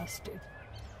flabbergasted.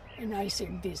 And I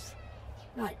said this.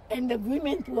 And the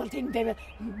women, poor thing, they were,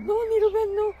 no,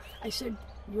 Niruben, no. I said,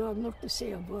 you are not to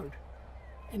say a word.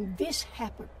 And this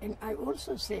happened. And I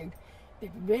also said that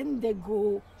when they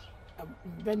go,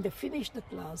 when they finish the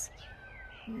class,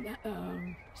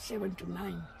 7 to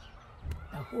 9,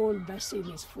 the whole basin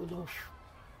is full of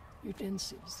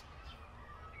utensils.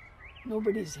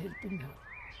 Nobody is helping her.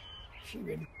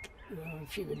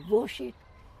 She will wash it,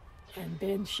 and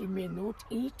then she may not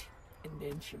eat, and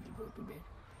then she will go to bed.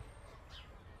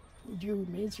 Would you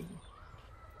imagine?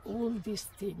 All these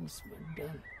things were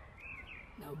done.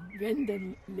 Now, when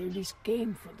the ladies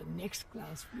came for the next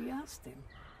class, we asked them.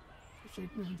 They said,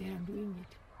 no, they are doing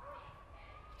it.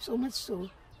 So much so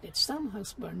that some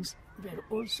husbands were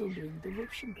also doing the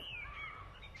washing up.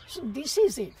 So this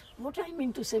is it. What I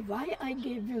mean to say, why I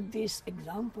gave you this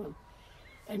example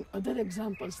and other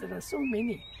examples, there are so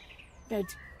many,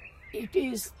 that it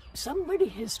is, somebody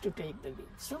has to take the lead.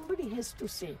 Somebody has to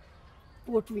say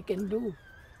what we can do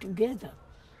together.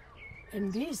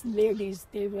 And these ladies,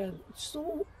 they were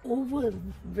so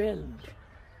overwhelmed.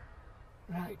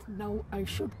 Right, now I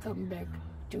should come back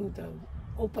to the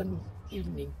open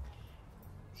evening.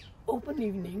 Open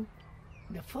evening,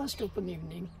 the first open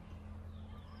evening,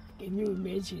 can you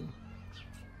imagine?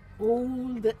 All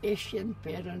the Asian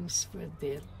parents were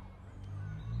there.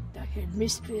 The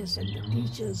headmistress and the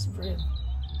teachers were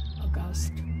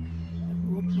aghast at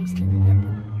what must have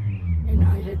happened. And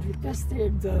I had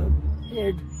requested the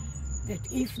head that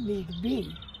if need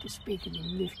be, to speak in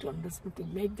English to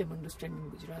make them understand in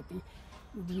Gujarati,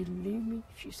 would you leave me?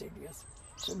 She said yes.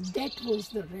 So that was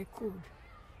the record.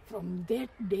 From that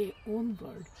day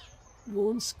onward,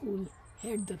 one school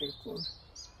had the record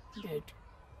that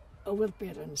our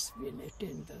parents will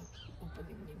attend the open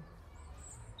evening.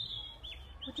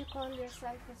 Would you call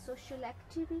yourself a social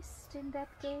activist in that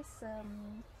case,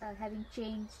 having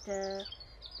changed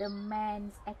the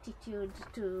man's attitude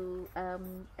to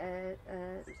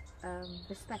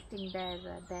respecting their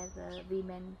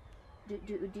women? Do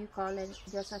you call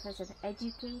yourself as an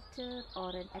educator or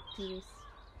an activist?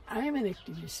 I am an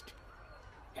activist.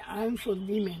 I am for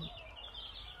women,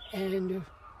 and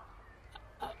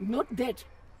not that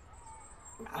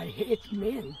I hate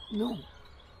men, no,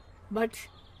 but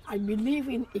I believe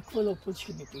in equal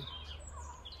opportunity.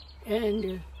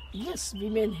 And yes,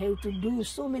 women have to do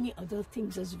so many other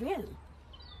things as well.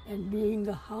 And being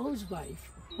a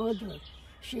housewife, mother,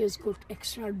 she has got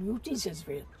extra duties as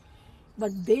well.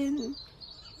 But then,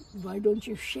 why don't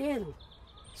you share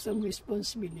some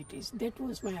responsibilities? That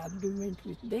was my argument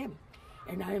with them.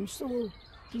 And I am so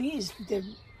pleased that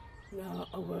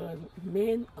our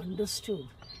men understood.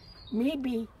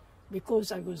 Maybe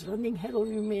because I was running Harrow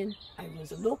Women, I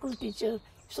was a local teacher,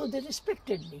 so they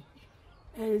respected me.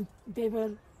 And they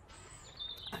were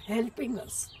helping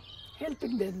us,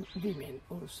 helping the women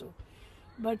also.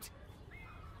 But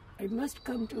I must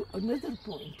come to another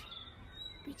point,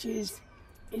 which is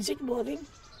it boring?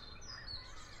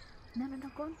 No,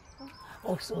 go on.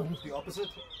 Oh, sorry. The opposite?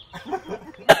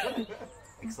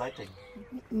 Exciting.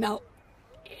 Now,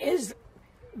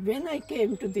 when I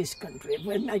came to this country,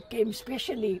 when I came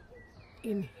especially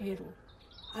in Harrow,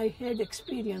 I had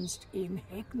experienced in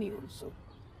Hackney also.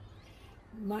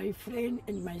 My friend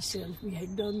and myself, we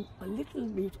had done a little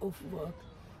bit of work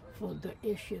for the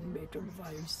Asian battered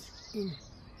wives in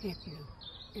Hackney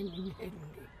and in Harrow.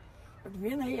 But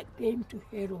when I came to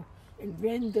Harrow and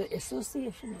when the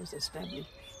association was established,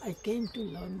 I came to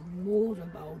learn more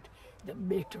about the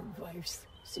battered wives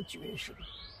situation.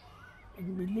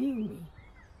 And believe me,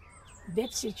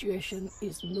 that situation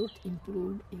is not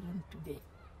improved even today.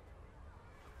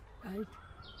 Right?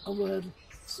 Our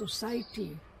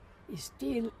society is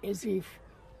still as if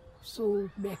so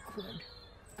backward.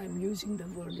 I'm using the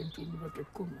word into inverted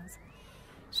commas.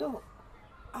 So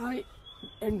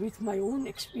and with my own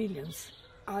experience,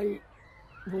 I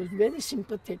was very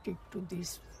sympathetic to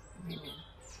these women.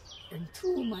 And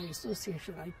through my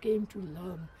association, I came to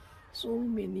learn so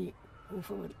many of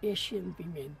our Asian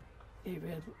women. They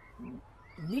were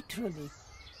literally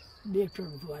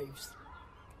battered wives.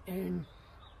 And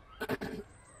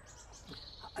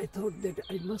I thought that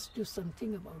I must do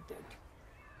something about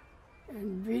that.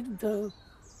 And with the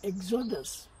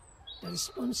exodus, the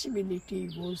responsibility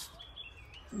was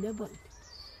doubled.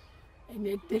 And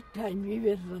at that time, we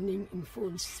were running in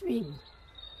full swing.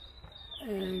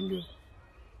 And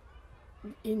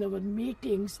in our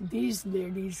meetings, these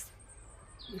ladies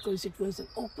because it was an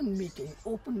open meeting,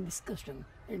 open discussion,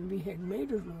 and we had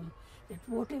made a rule that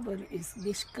whatever is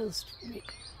discussed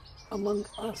among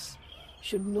us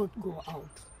should not go out.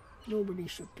 Nobody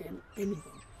should tell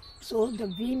anything. So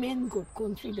the women got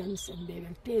confidence and they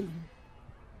were telling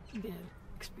their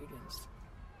experience.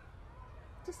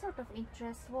 Just out of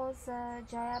interest, was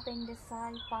Jayaben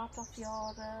Desai part of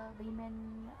your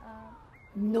women?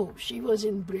 No, she was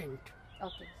in Brent.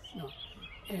 Okay. No,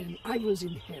 and I was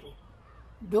in Harrow.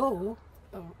 Though,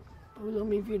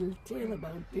 Paulomi will tell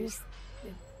about this,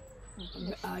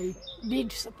 that I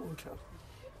did support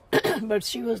her, but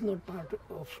she was not part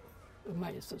of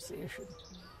my association.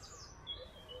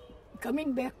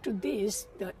 Coming back to this,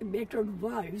 the battered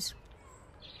wives,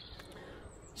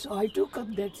 so I took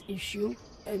up that issue,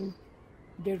 and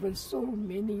there were so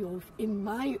many in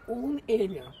my own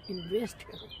area, in West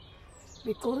Harrow,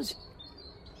 because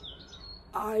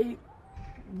I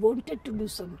wanted to do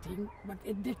something, but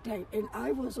at that time, and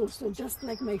I was also just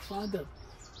like my father,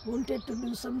 wanted to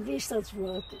do some research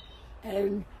work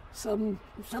and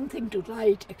something to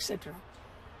write, etc.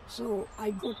 So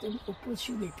I got an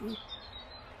opportunity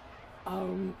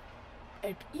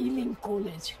at Ealing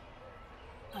College.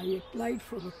 I applied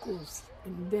for a course,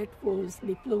 and that was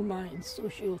Diploma in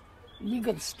Social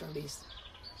Legal Studies.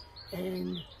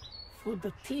 And for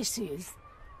the thesis,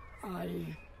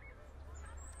 I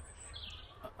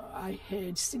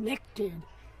had selected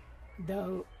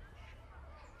the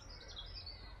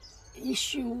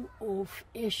issue of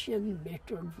Asian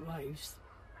battered wives,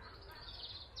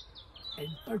 and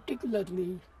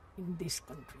particularly in this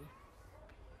country.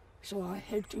 So I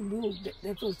had to do,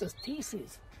 that was the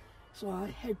thesis. So I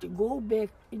had to go back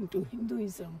into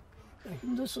Hinduism, the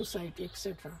Hindu society,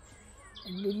 etc.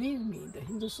 And believe me, the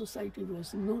Hindu society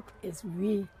was not as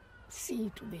we see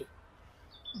today.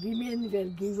 Women were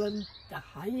given the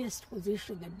highest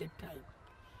position at that time.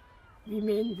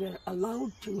 Women were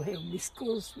allowed to have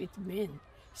discourse with men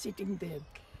sitting there.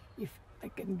 If I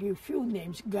can give few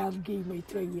names, Gargi,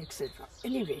 Maitreyi, etc.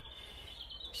 Anyway,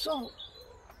 so,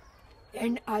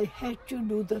 and I had to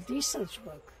do the research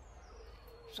work.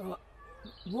 So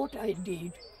what I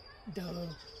did,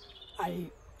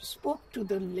 I spoke to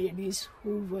the ladies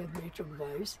who were battered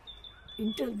wives,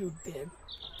 interviewed them,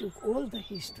 took all the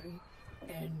history,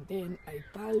 and then I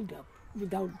piled up,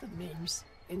 without the names,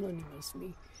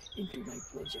 anonymously into my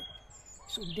project.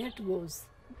 So that was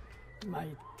my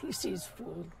thesis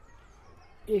for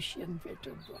Asian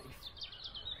battered wife.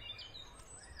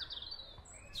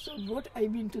 So what I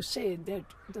mean to say, that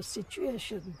the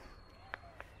situation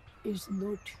is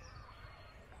not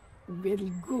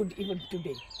very good even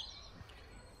today.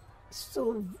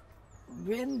 So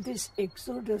when this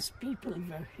exodus people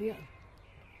were here,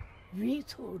 we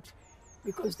thought,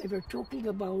 because they were talking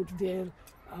about their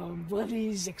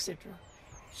worries, etc.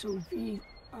 So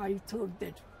I thought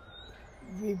that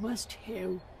we must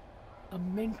have a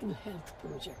mental health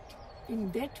project.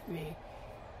 In that way,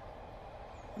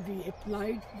 we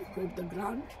applied, we got the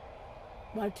grant,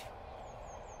 but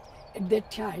at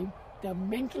that time, the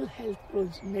mental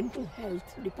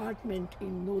health department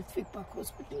in Northwick Park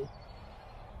Hospital,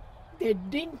 they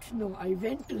didn't know. I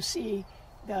went to see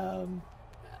the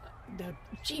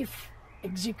chief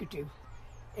executive,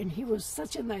 and he was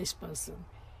such a nice person.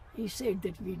 He said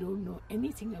that we don't know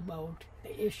anything about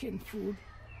the Asian food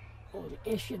or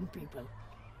Asian people.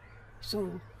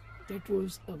 So that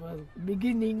was our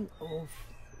beginning of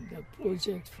the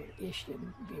project for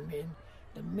Asian women,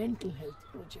 the mental health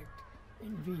project.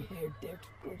 And we had that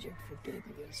project for 10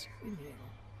 years in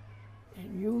Harrow.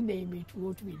 And you name it,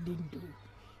 what we didn't do.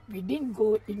 We didn't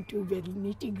go into very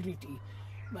nitty-gritty,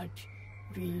 but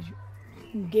we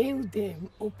gave them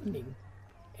opening.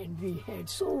 And we had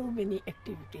so many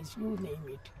activities, you name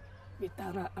it. With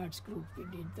Tara Arts Group, we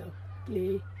did the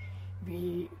play.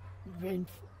 We went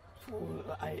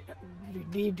we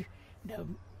did the,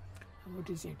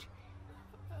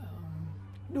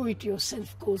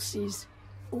 do-it-yourself courses.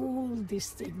 All these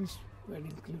things were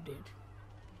included.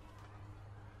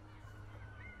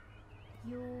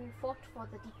 You fought for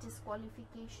the teachers'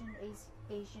 qualification,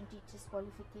 Asian teachers'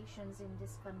 qualifications in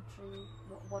this country.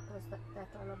 What was that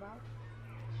all about?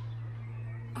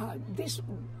 This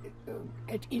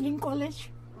at Ealing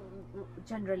College?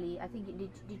 Generally, I think,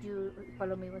 did you,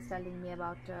 Palomi was telling me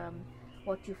about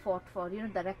what you fought for,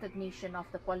 the recognition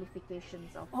of the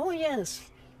qualifications of... Oh, yes.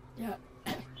 Yeah.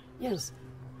 Yes.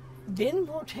 Then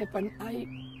what happened, I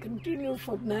continued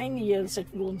for 9 years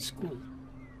at one school.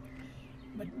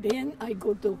 But then I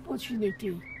got the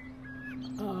opportunity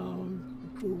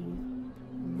to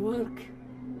work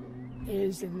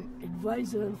as an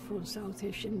advisor for South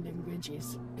Asian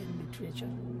languages and literature.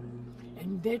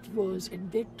 And that was,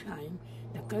 at that time,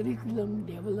 the Curriculum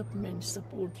Development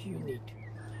Support Unit.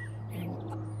 And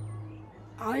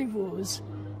I was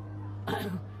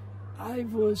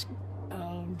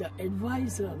the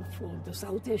advisor for the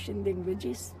South Asian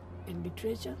languages and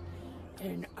literature,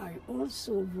 and I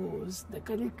also was the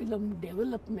curriculum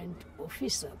development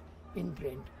officer in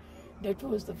Brent. That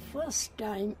was the first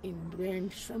time in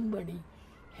Brent somebody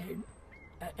had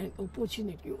an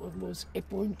opportunity or was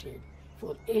appointed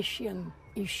for Asian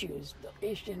issues, the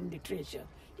Asian literature,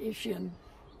 Asian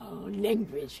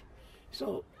language.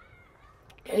 So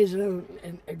as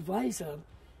an advisor,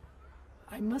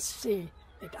 I must say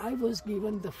that I was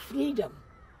given the freedom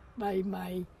by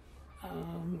my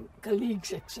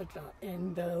colleagues, etc.,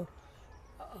 and the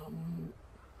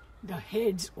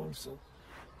heads also.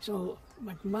 So,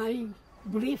 but my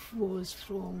brief was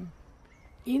from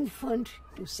infant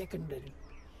to secondary.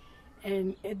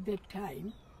 And at that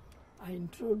time, I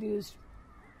introduced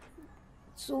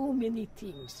so many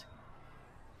things.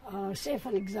 Say,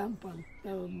 for example,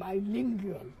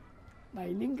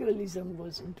 bilingualism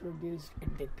was introduced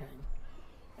at that time.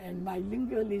 And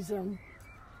bilingualism,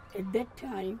 at that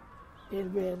time,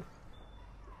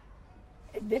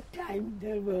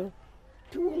 there were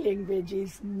two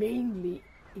languages mainly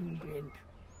in Brent,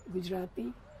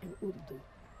 Gujarati and Urdu.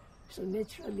 So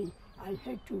naturally, I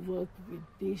had to work with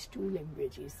these two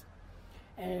languages.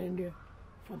 And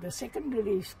for the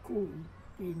secondary school,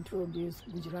 we introduced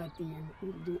Gujarati and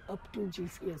Urdu up to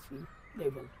GCSE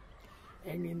level.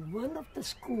 And in one of the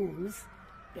schools,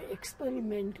 the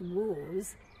experiment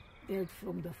was that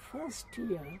from the first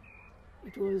year,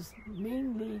 it was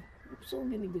mainly so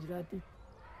many Gujarati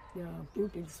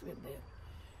pupils were there.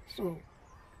 So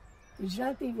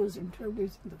Gujarati was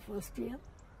introduced in the first year,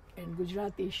 and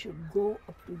Gujarati should go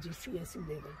up to GCSE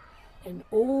level. And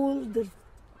all the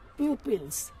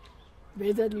pupils,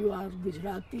 whether you are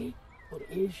Gujarati or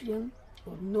Asian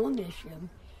or non-Asian,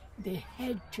 they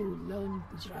had to learn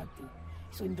Gujarati.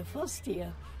 So in the first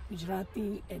year,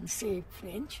 Gujarati and say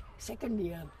French. Second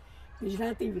year,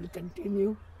 Gujarati will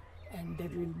continue, and there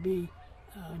will be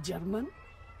German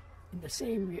in the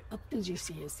same way up to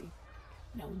GCSE.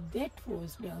 Now that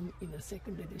was done in a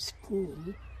secondary school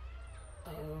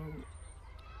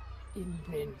in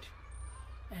Brent,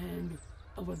 and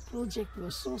our project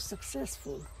was so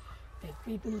successful that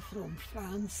people from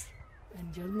France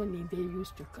and Germany, they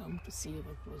used to come to see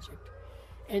our project.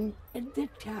 And at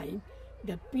that time,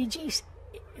 the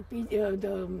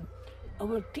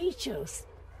our teachers,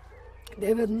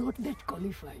 they were not that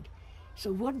qualified.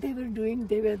 So what they were doing,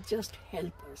 they were just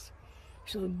helpers.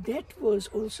 So that was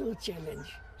also a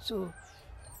challenge. So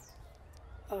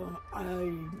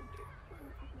I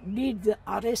did the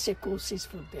RSA courses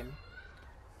for them.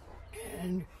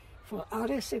 And for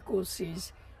RSA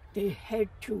courses, they had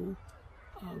to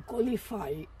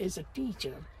qualify as a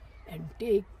teacher and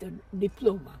take the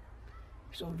diploma.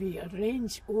 So we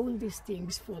arranged all these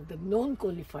things for the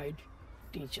non-qualified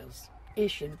teachers,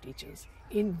 Asian teachers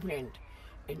in Brent.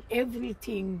 And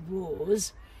everything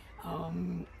was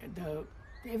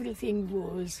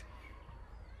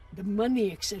the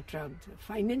money, etc. The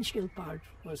financial part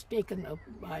was taken up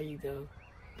by the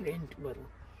Brent borough.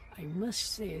 I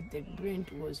must say that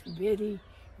Brent was very,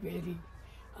 very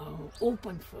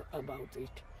open about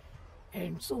it,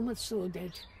 and so much so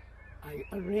that I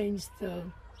arranged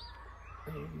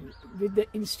with the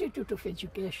Institute of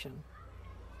Education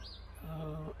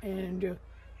and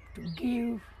to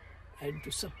give and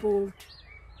to support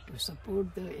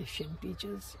the Asian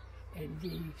teachers, and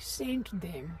we sent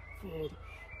them for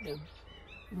the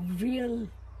real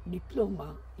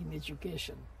diploma in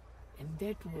education, and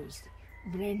that was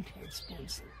Brent had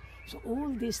sponsored. So all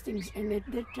these things, and at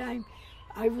that time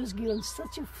I was given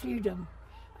such a freedom.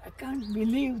 I can't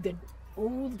believe that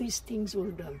all these things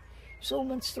were done. So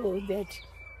much so that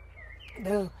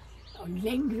the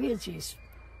languages,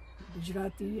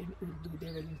 Gujarati and Urdu,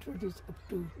 they were introduced up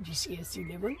to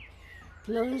GCSE level,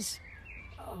 plus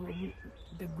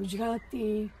the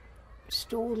Gujarati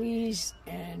stories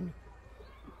and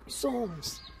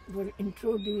songs were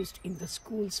introduced in the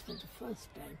schools for the first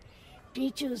time.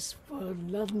 Teachers were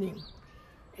learning,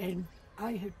 and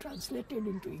I had translated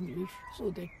into English so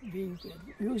that we were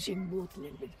using both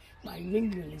languages,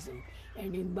 bilingualism.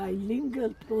 And in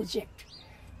bilingual project,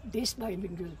 this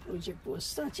bilingual project was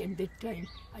such at that time,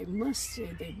 I must say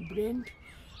that Brent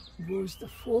was the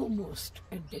foremost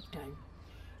at that time.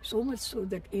 So much so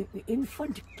that in the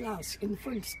infants class,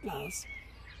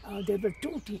 there were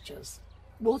two teachers,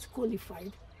 both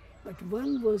qualified, but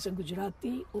one was a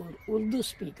Gujarati or Urdu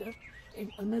speaker,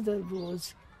 and another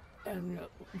was a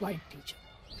white teacher.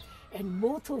 And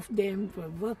both of them were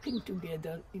working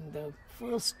together in the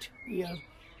first year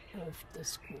of the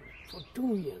school, for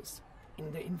 2 years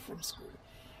in the infant school.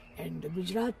 And the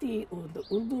Gujarati or the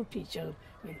Urdu teacher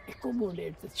will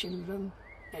accommodate the children,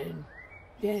 and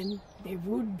then they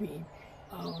would be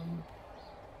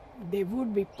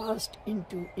passed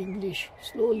into English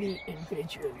slowly and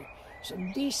gradually. So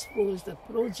this was the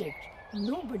project.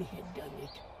 Nobody had done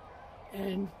it,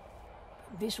 and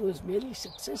this was very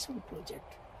successful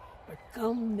project. But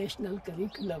come national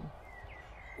curriculum,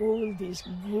 all these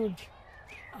good,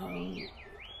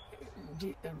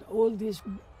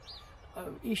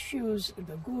 issues,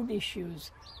 the good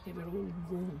issues, they were all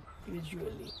gone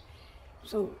gradually.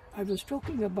 So I was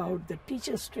talking about the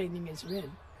teachers' training as well.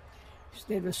 So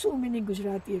there were so many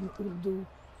Gujarati and Urdu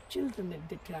children at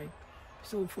the time.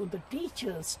 So for the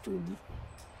teachers to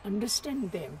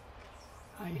understand them,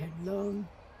 I had learned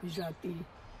Gujarati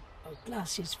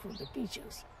classes for the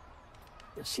teachers.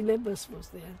 The syllabus was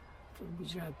there for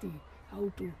Gujarati,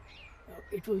 how to,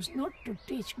 it was not to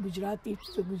teach Gujarati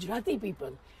to the Gujarati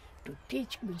people, to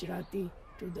teach Gujarati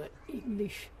to the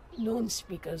English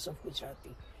non-speakers of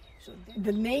Gujarati. So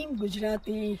the name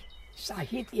Gujarati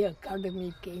Sahitya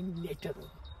Academy came later on.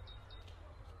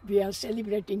 We are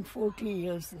celebrating 40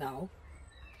 years now,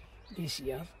 this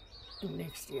year and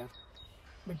next year.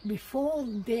 But before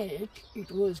that,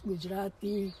 it was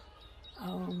Gujarati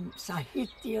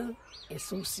Sahitya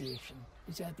Association,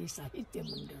 Gujarati Sahitya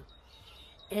Mandal.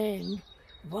 And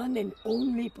one and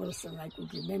only person I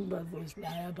could remember was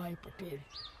Dayabai Patel.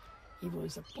 He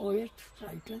was a poet,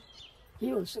 writer.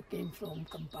 He also came from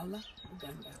Kampala,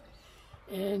 Uganda.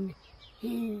 And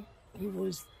he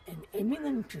was an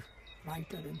eminent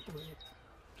writer and poet.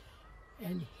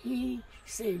 And he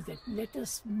said that let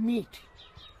us meet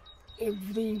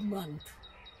every month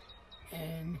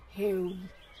and have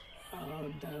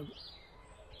the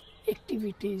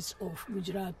activities of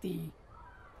Gujarati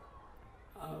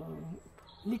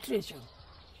literature.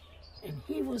 And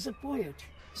he was a poet,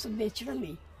 so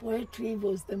naturally poetry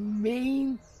was the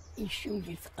main issue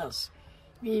with us.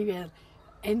 We were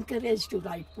encouraged to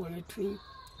write poetry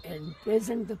and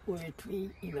present the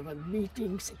poetry in our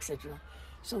meetings, etc.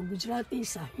 So Gujarati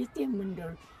Sahitya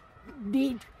Mandal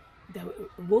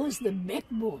was the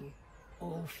backbone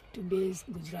of today's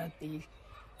Gujarati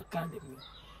Academy.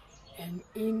 And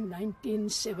in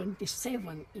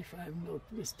 1977, if I'm not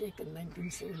mistaken,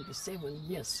 1977,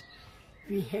 yes,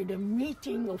 we had a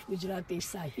meeting of Gujarati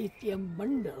Sahitya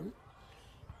Mandal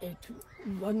at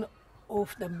one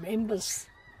of the members'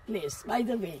 place. By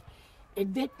the way,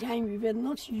 at that time we were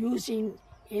not using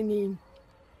any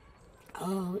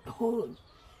hall.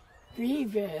 We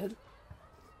were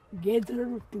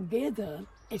gathered together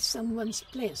at someone's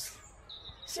place.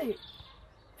 Say,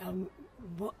 1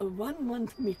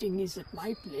 month meeting is at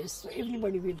my place, so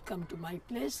everybody will come to my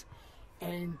place,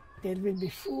 and there will be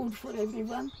food for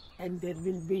everyone, and there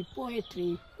will be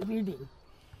poetry reading.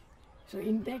 So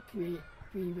in that way,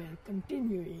 we were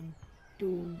continuing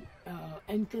to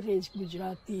encourage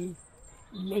Gujarati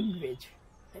language,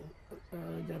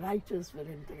 and the writers were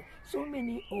encouraged. So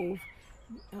many of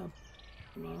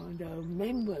the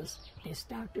members, they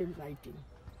started writing.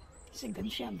 Say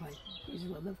Ghanshyam Bhai is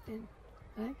one of them,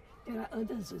 right? There are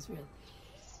others as well.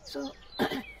 So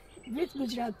with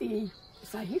Gujarati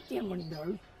Sahitya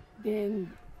Mandal,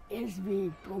 then as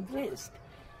we progressed,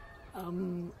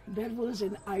 there was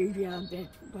an idea that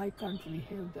why can't we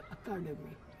have the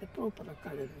academy, the proper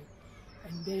academy,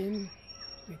 and then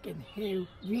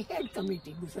we had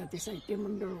committee, Gujarati Sahitya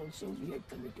Mandal also, we had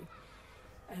committee.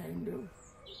 And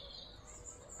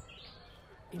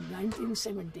in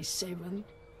 1977,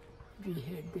 we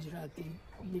had Gujarati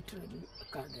Literary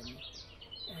Academy,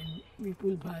 and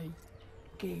Vipul Bhai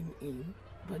came in.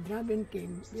 Bhadraben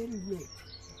came very late.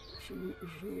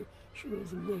 She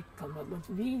was a late comer, but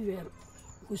we were,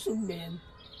 Kusumben,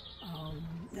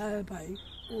 Dayabai,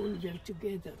 all were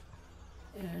together,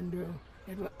 and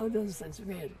there were others as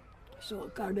well. So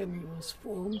academy was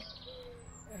formed,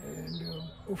 and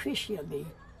officially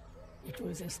it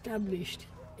was established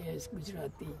as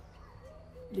Gujarati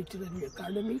Literary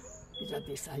Academy,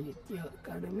 Gujarati Sahitya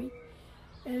Academy,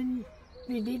 and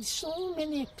we did so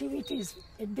many activities.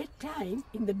 At that time,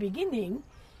 in the beginning,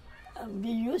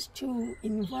 we used to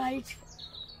invite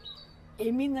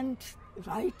eminent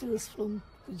writers from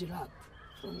Gujarat,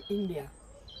 from India,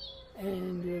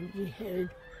 and we had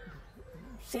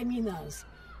seminars,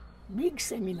 big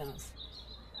seminars,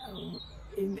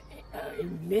 in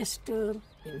Leicester,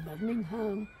 in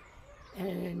Birmingham,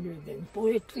 and then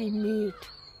poetry meet,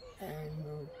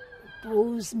 and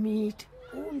prose meet.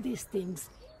 All these things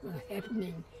were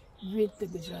happening with the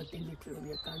Gujarati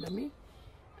Literary Academy.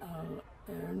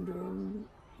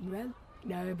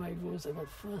 Dayabai was our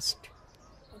first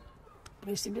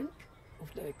president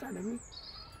of the academy.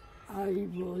 I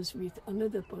was with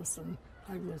another person.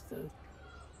 I was the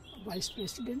vice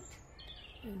president,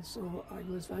 and so I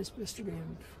was vice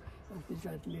president of the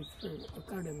Gujarati Literary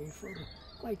Academy for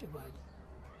quite a while.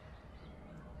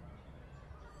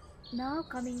 Now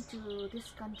coming to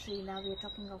this country, now we are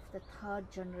talking of the third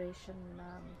generation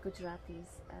Gujaratis.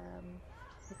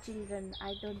 The children,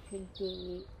 I don't think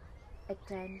they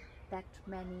attend that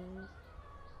many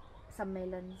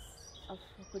sammelans of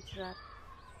Gujarati.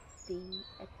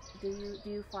 Do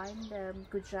you find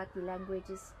Gujarati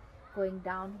languages going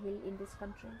downhill in this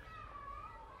country?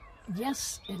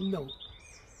 Yes and no.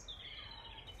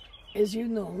 As you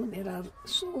know, there are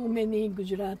so many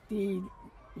Gujarati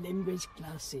language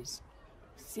classes,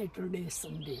 Saturday,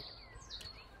 Sunday,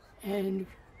 and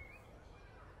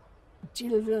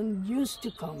children used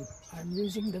to come, I'm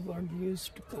using the word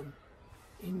used to come,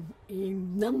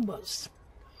 in numbers.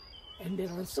 And there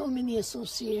are so many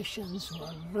associations who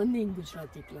are running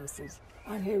Gujarati classes.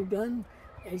 I have done,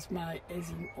 as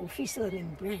an officer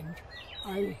in Brent,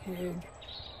 I had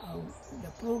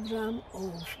the program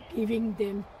of giving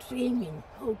them training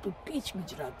how to teach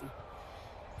Gujarati.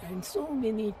 And so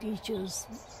many teachers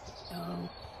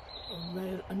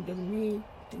were under me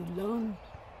to learn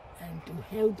and to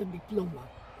have the diploma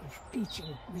of teaching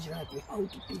Gujarati, how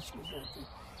to teach Gujarati.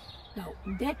 Now,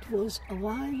 that was a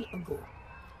while ago.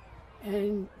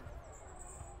 And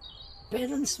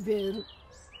parents were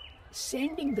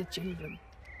sending the children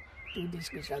to these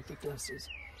Gujarati classes.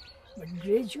 But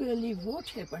gradually what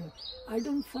happened, I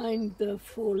don't find the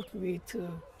fault with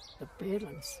the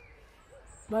parents,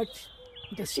 but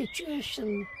the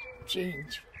situation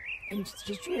changed, and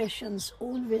situations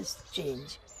always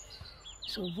change.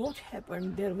 So what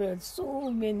happened, there were so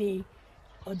many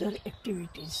other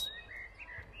activities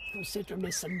for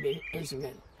Saturday, Sunday as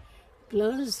well.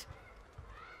 Plus,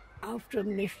 after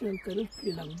national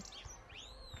curriculum,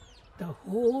 the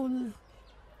whole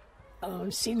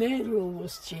scenario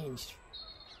was changed,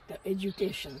 the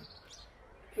education.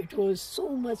 It was so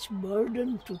much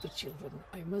burden to the children.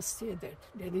 I must say that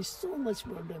there is so much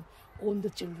burden on the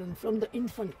children from the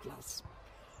infant class.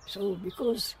 So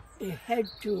because they had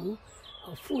to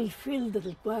fulfill the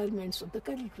requirements of the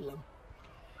curriculum.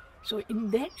 So in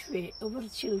that way, our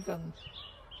children,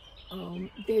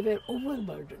 they were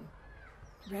overburdened.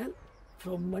 Well,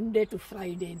 from Monday to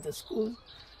Friday in the school,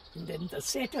 and then the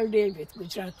Saturday with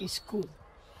Gujarati school.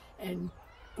 And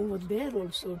over there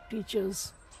also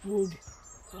teachers would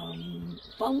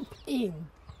pump in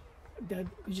the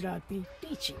Gujarati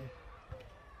teaching.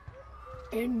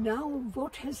 And now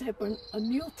what has happened, a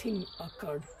new thing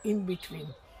occurred in between,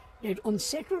 that on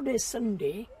Saturday,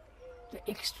 Sunday, the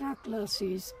extra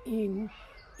classes in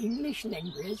English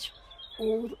language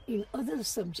or in other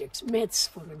subjects, maths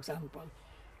for example,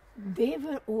 they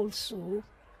were also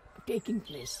taking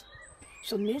place.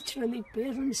 So naturally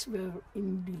parents were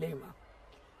in dilemma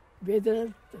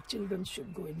whether the children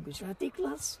should go in Gujarati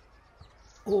class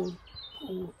or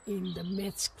go in the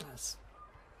maths class.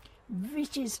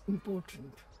 Which is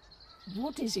important?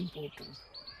 What is important?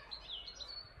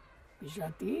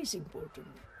 Gujarati is important.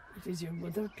 It is your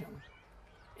mother tongue.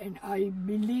 And I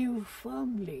believe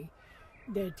firmly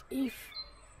that if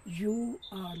you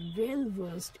are well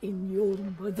versed in your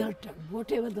mother tongue,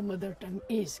 whatever the mother tongue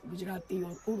is, Gujarati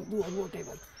or Urdu or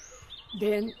whatever,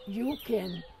 then you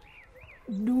can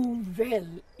do well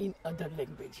in other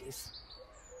languages.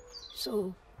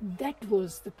 So that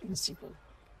was the principle.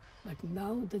 But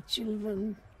now the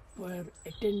children were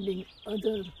attending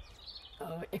other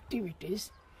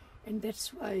activities, and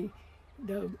that's why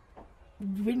the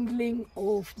dwindling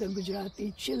of the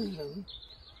Gujarati children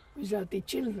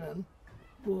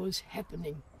was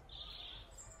happening.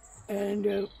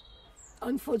 And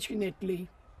unfortunately,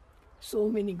 so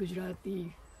many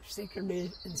Gujarati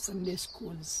Saturday and Sunday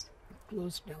schools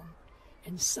closed down,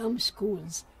 and some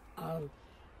schools are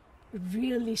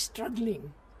really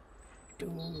struggling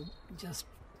to just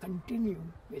continue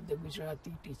with the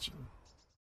Gujarati teaching.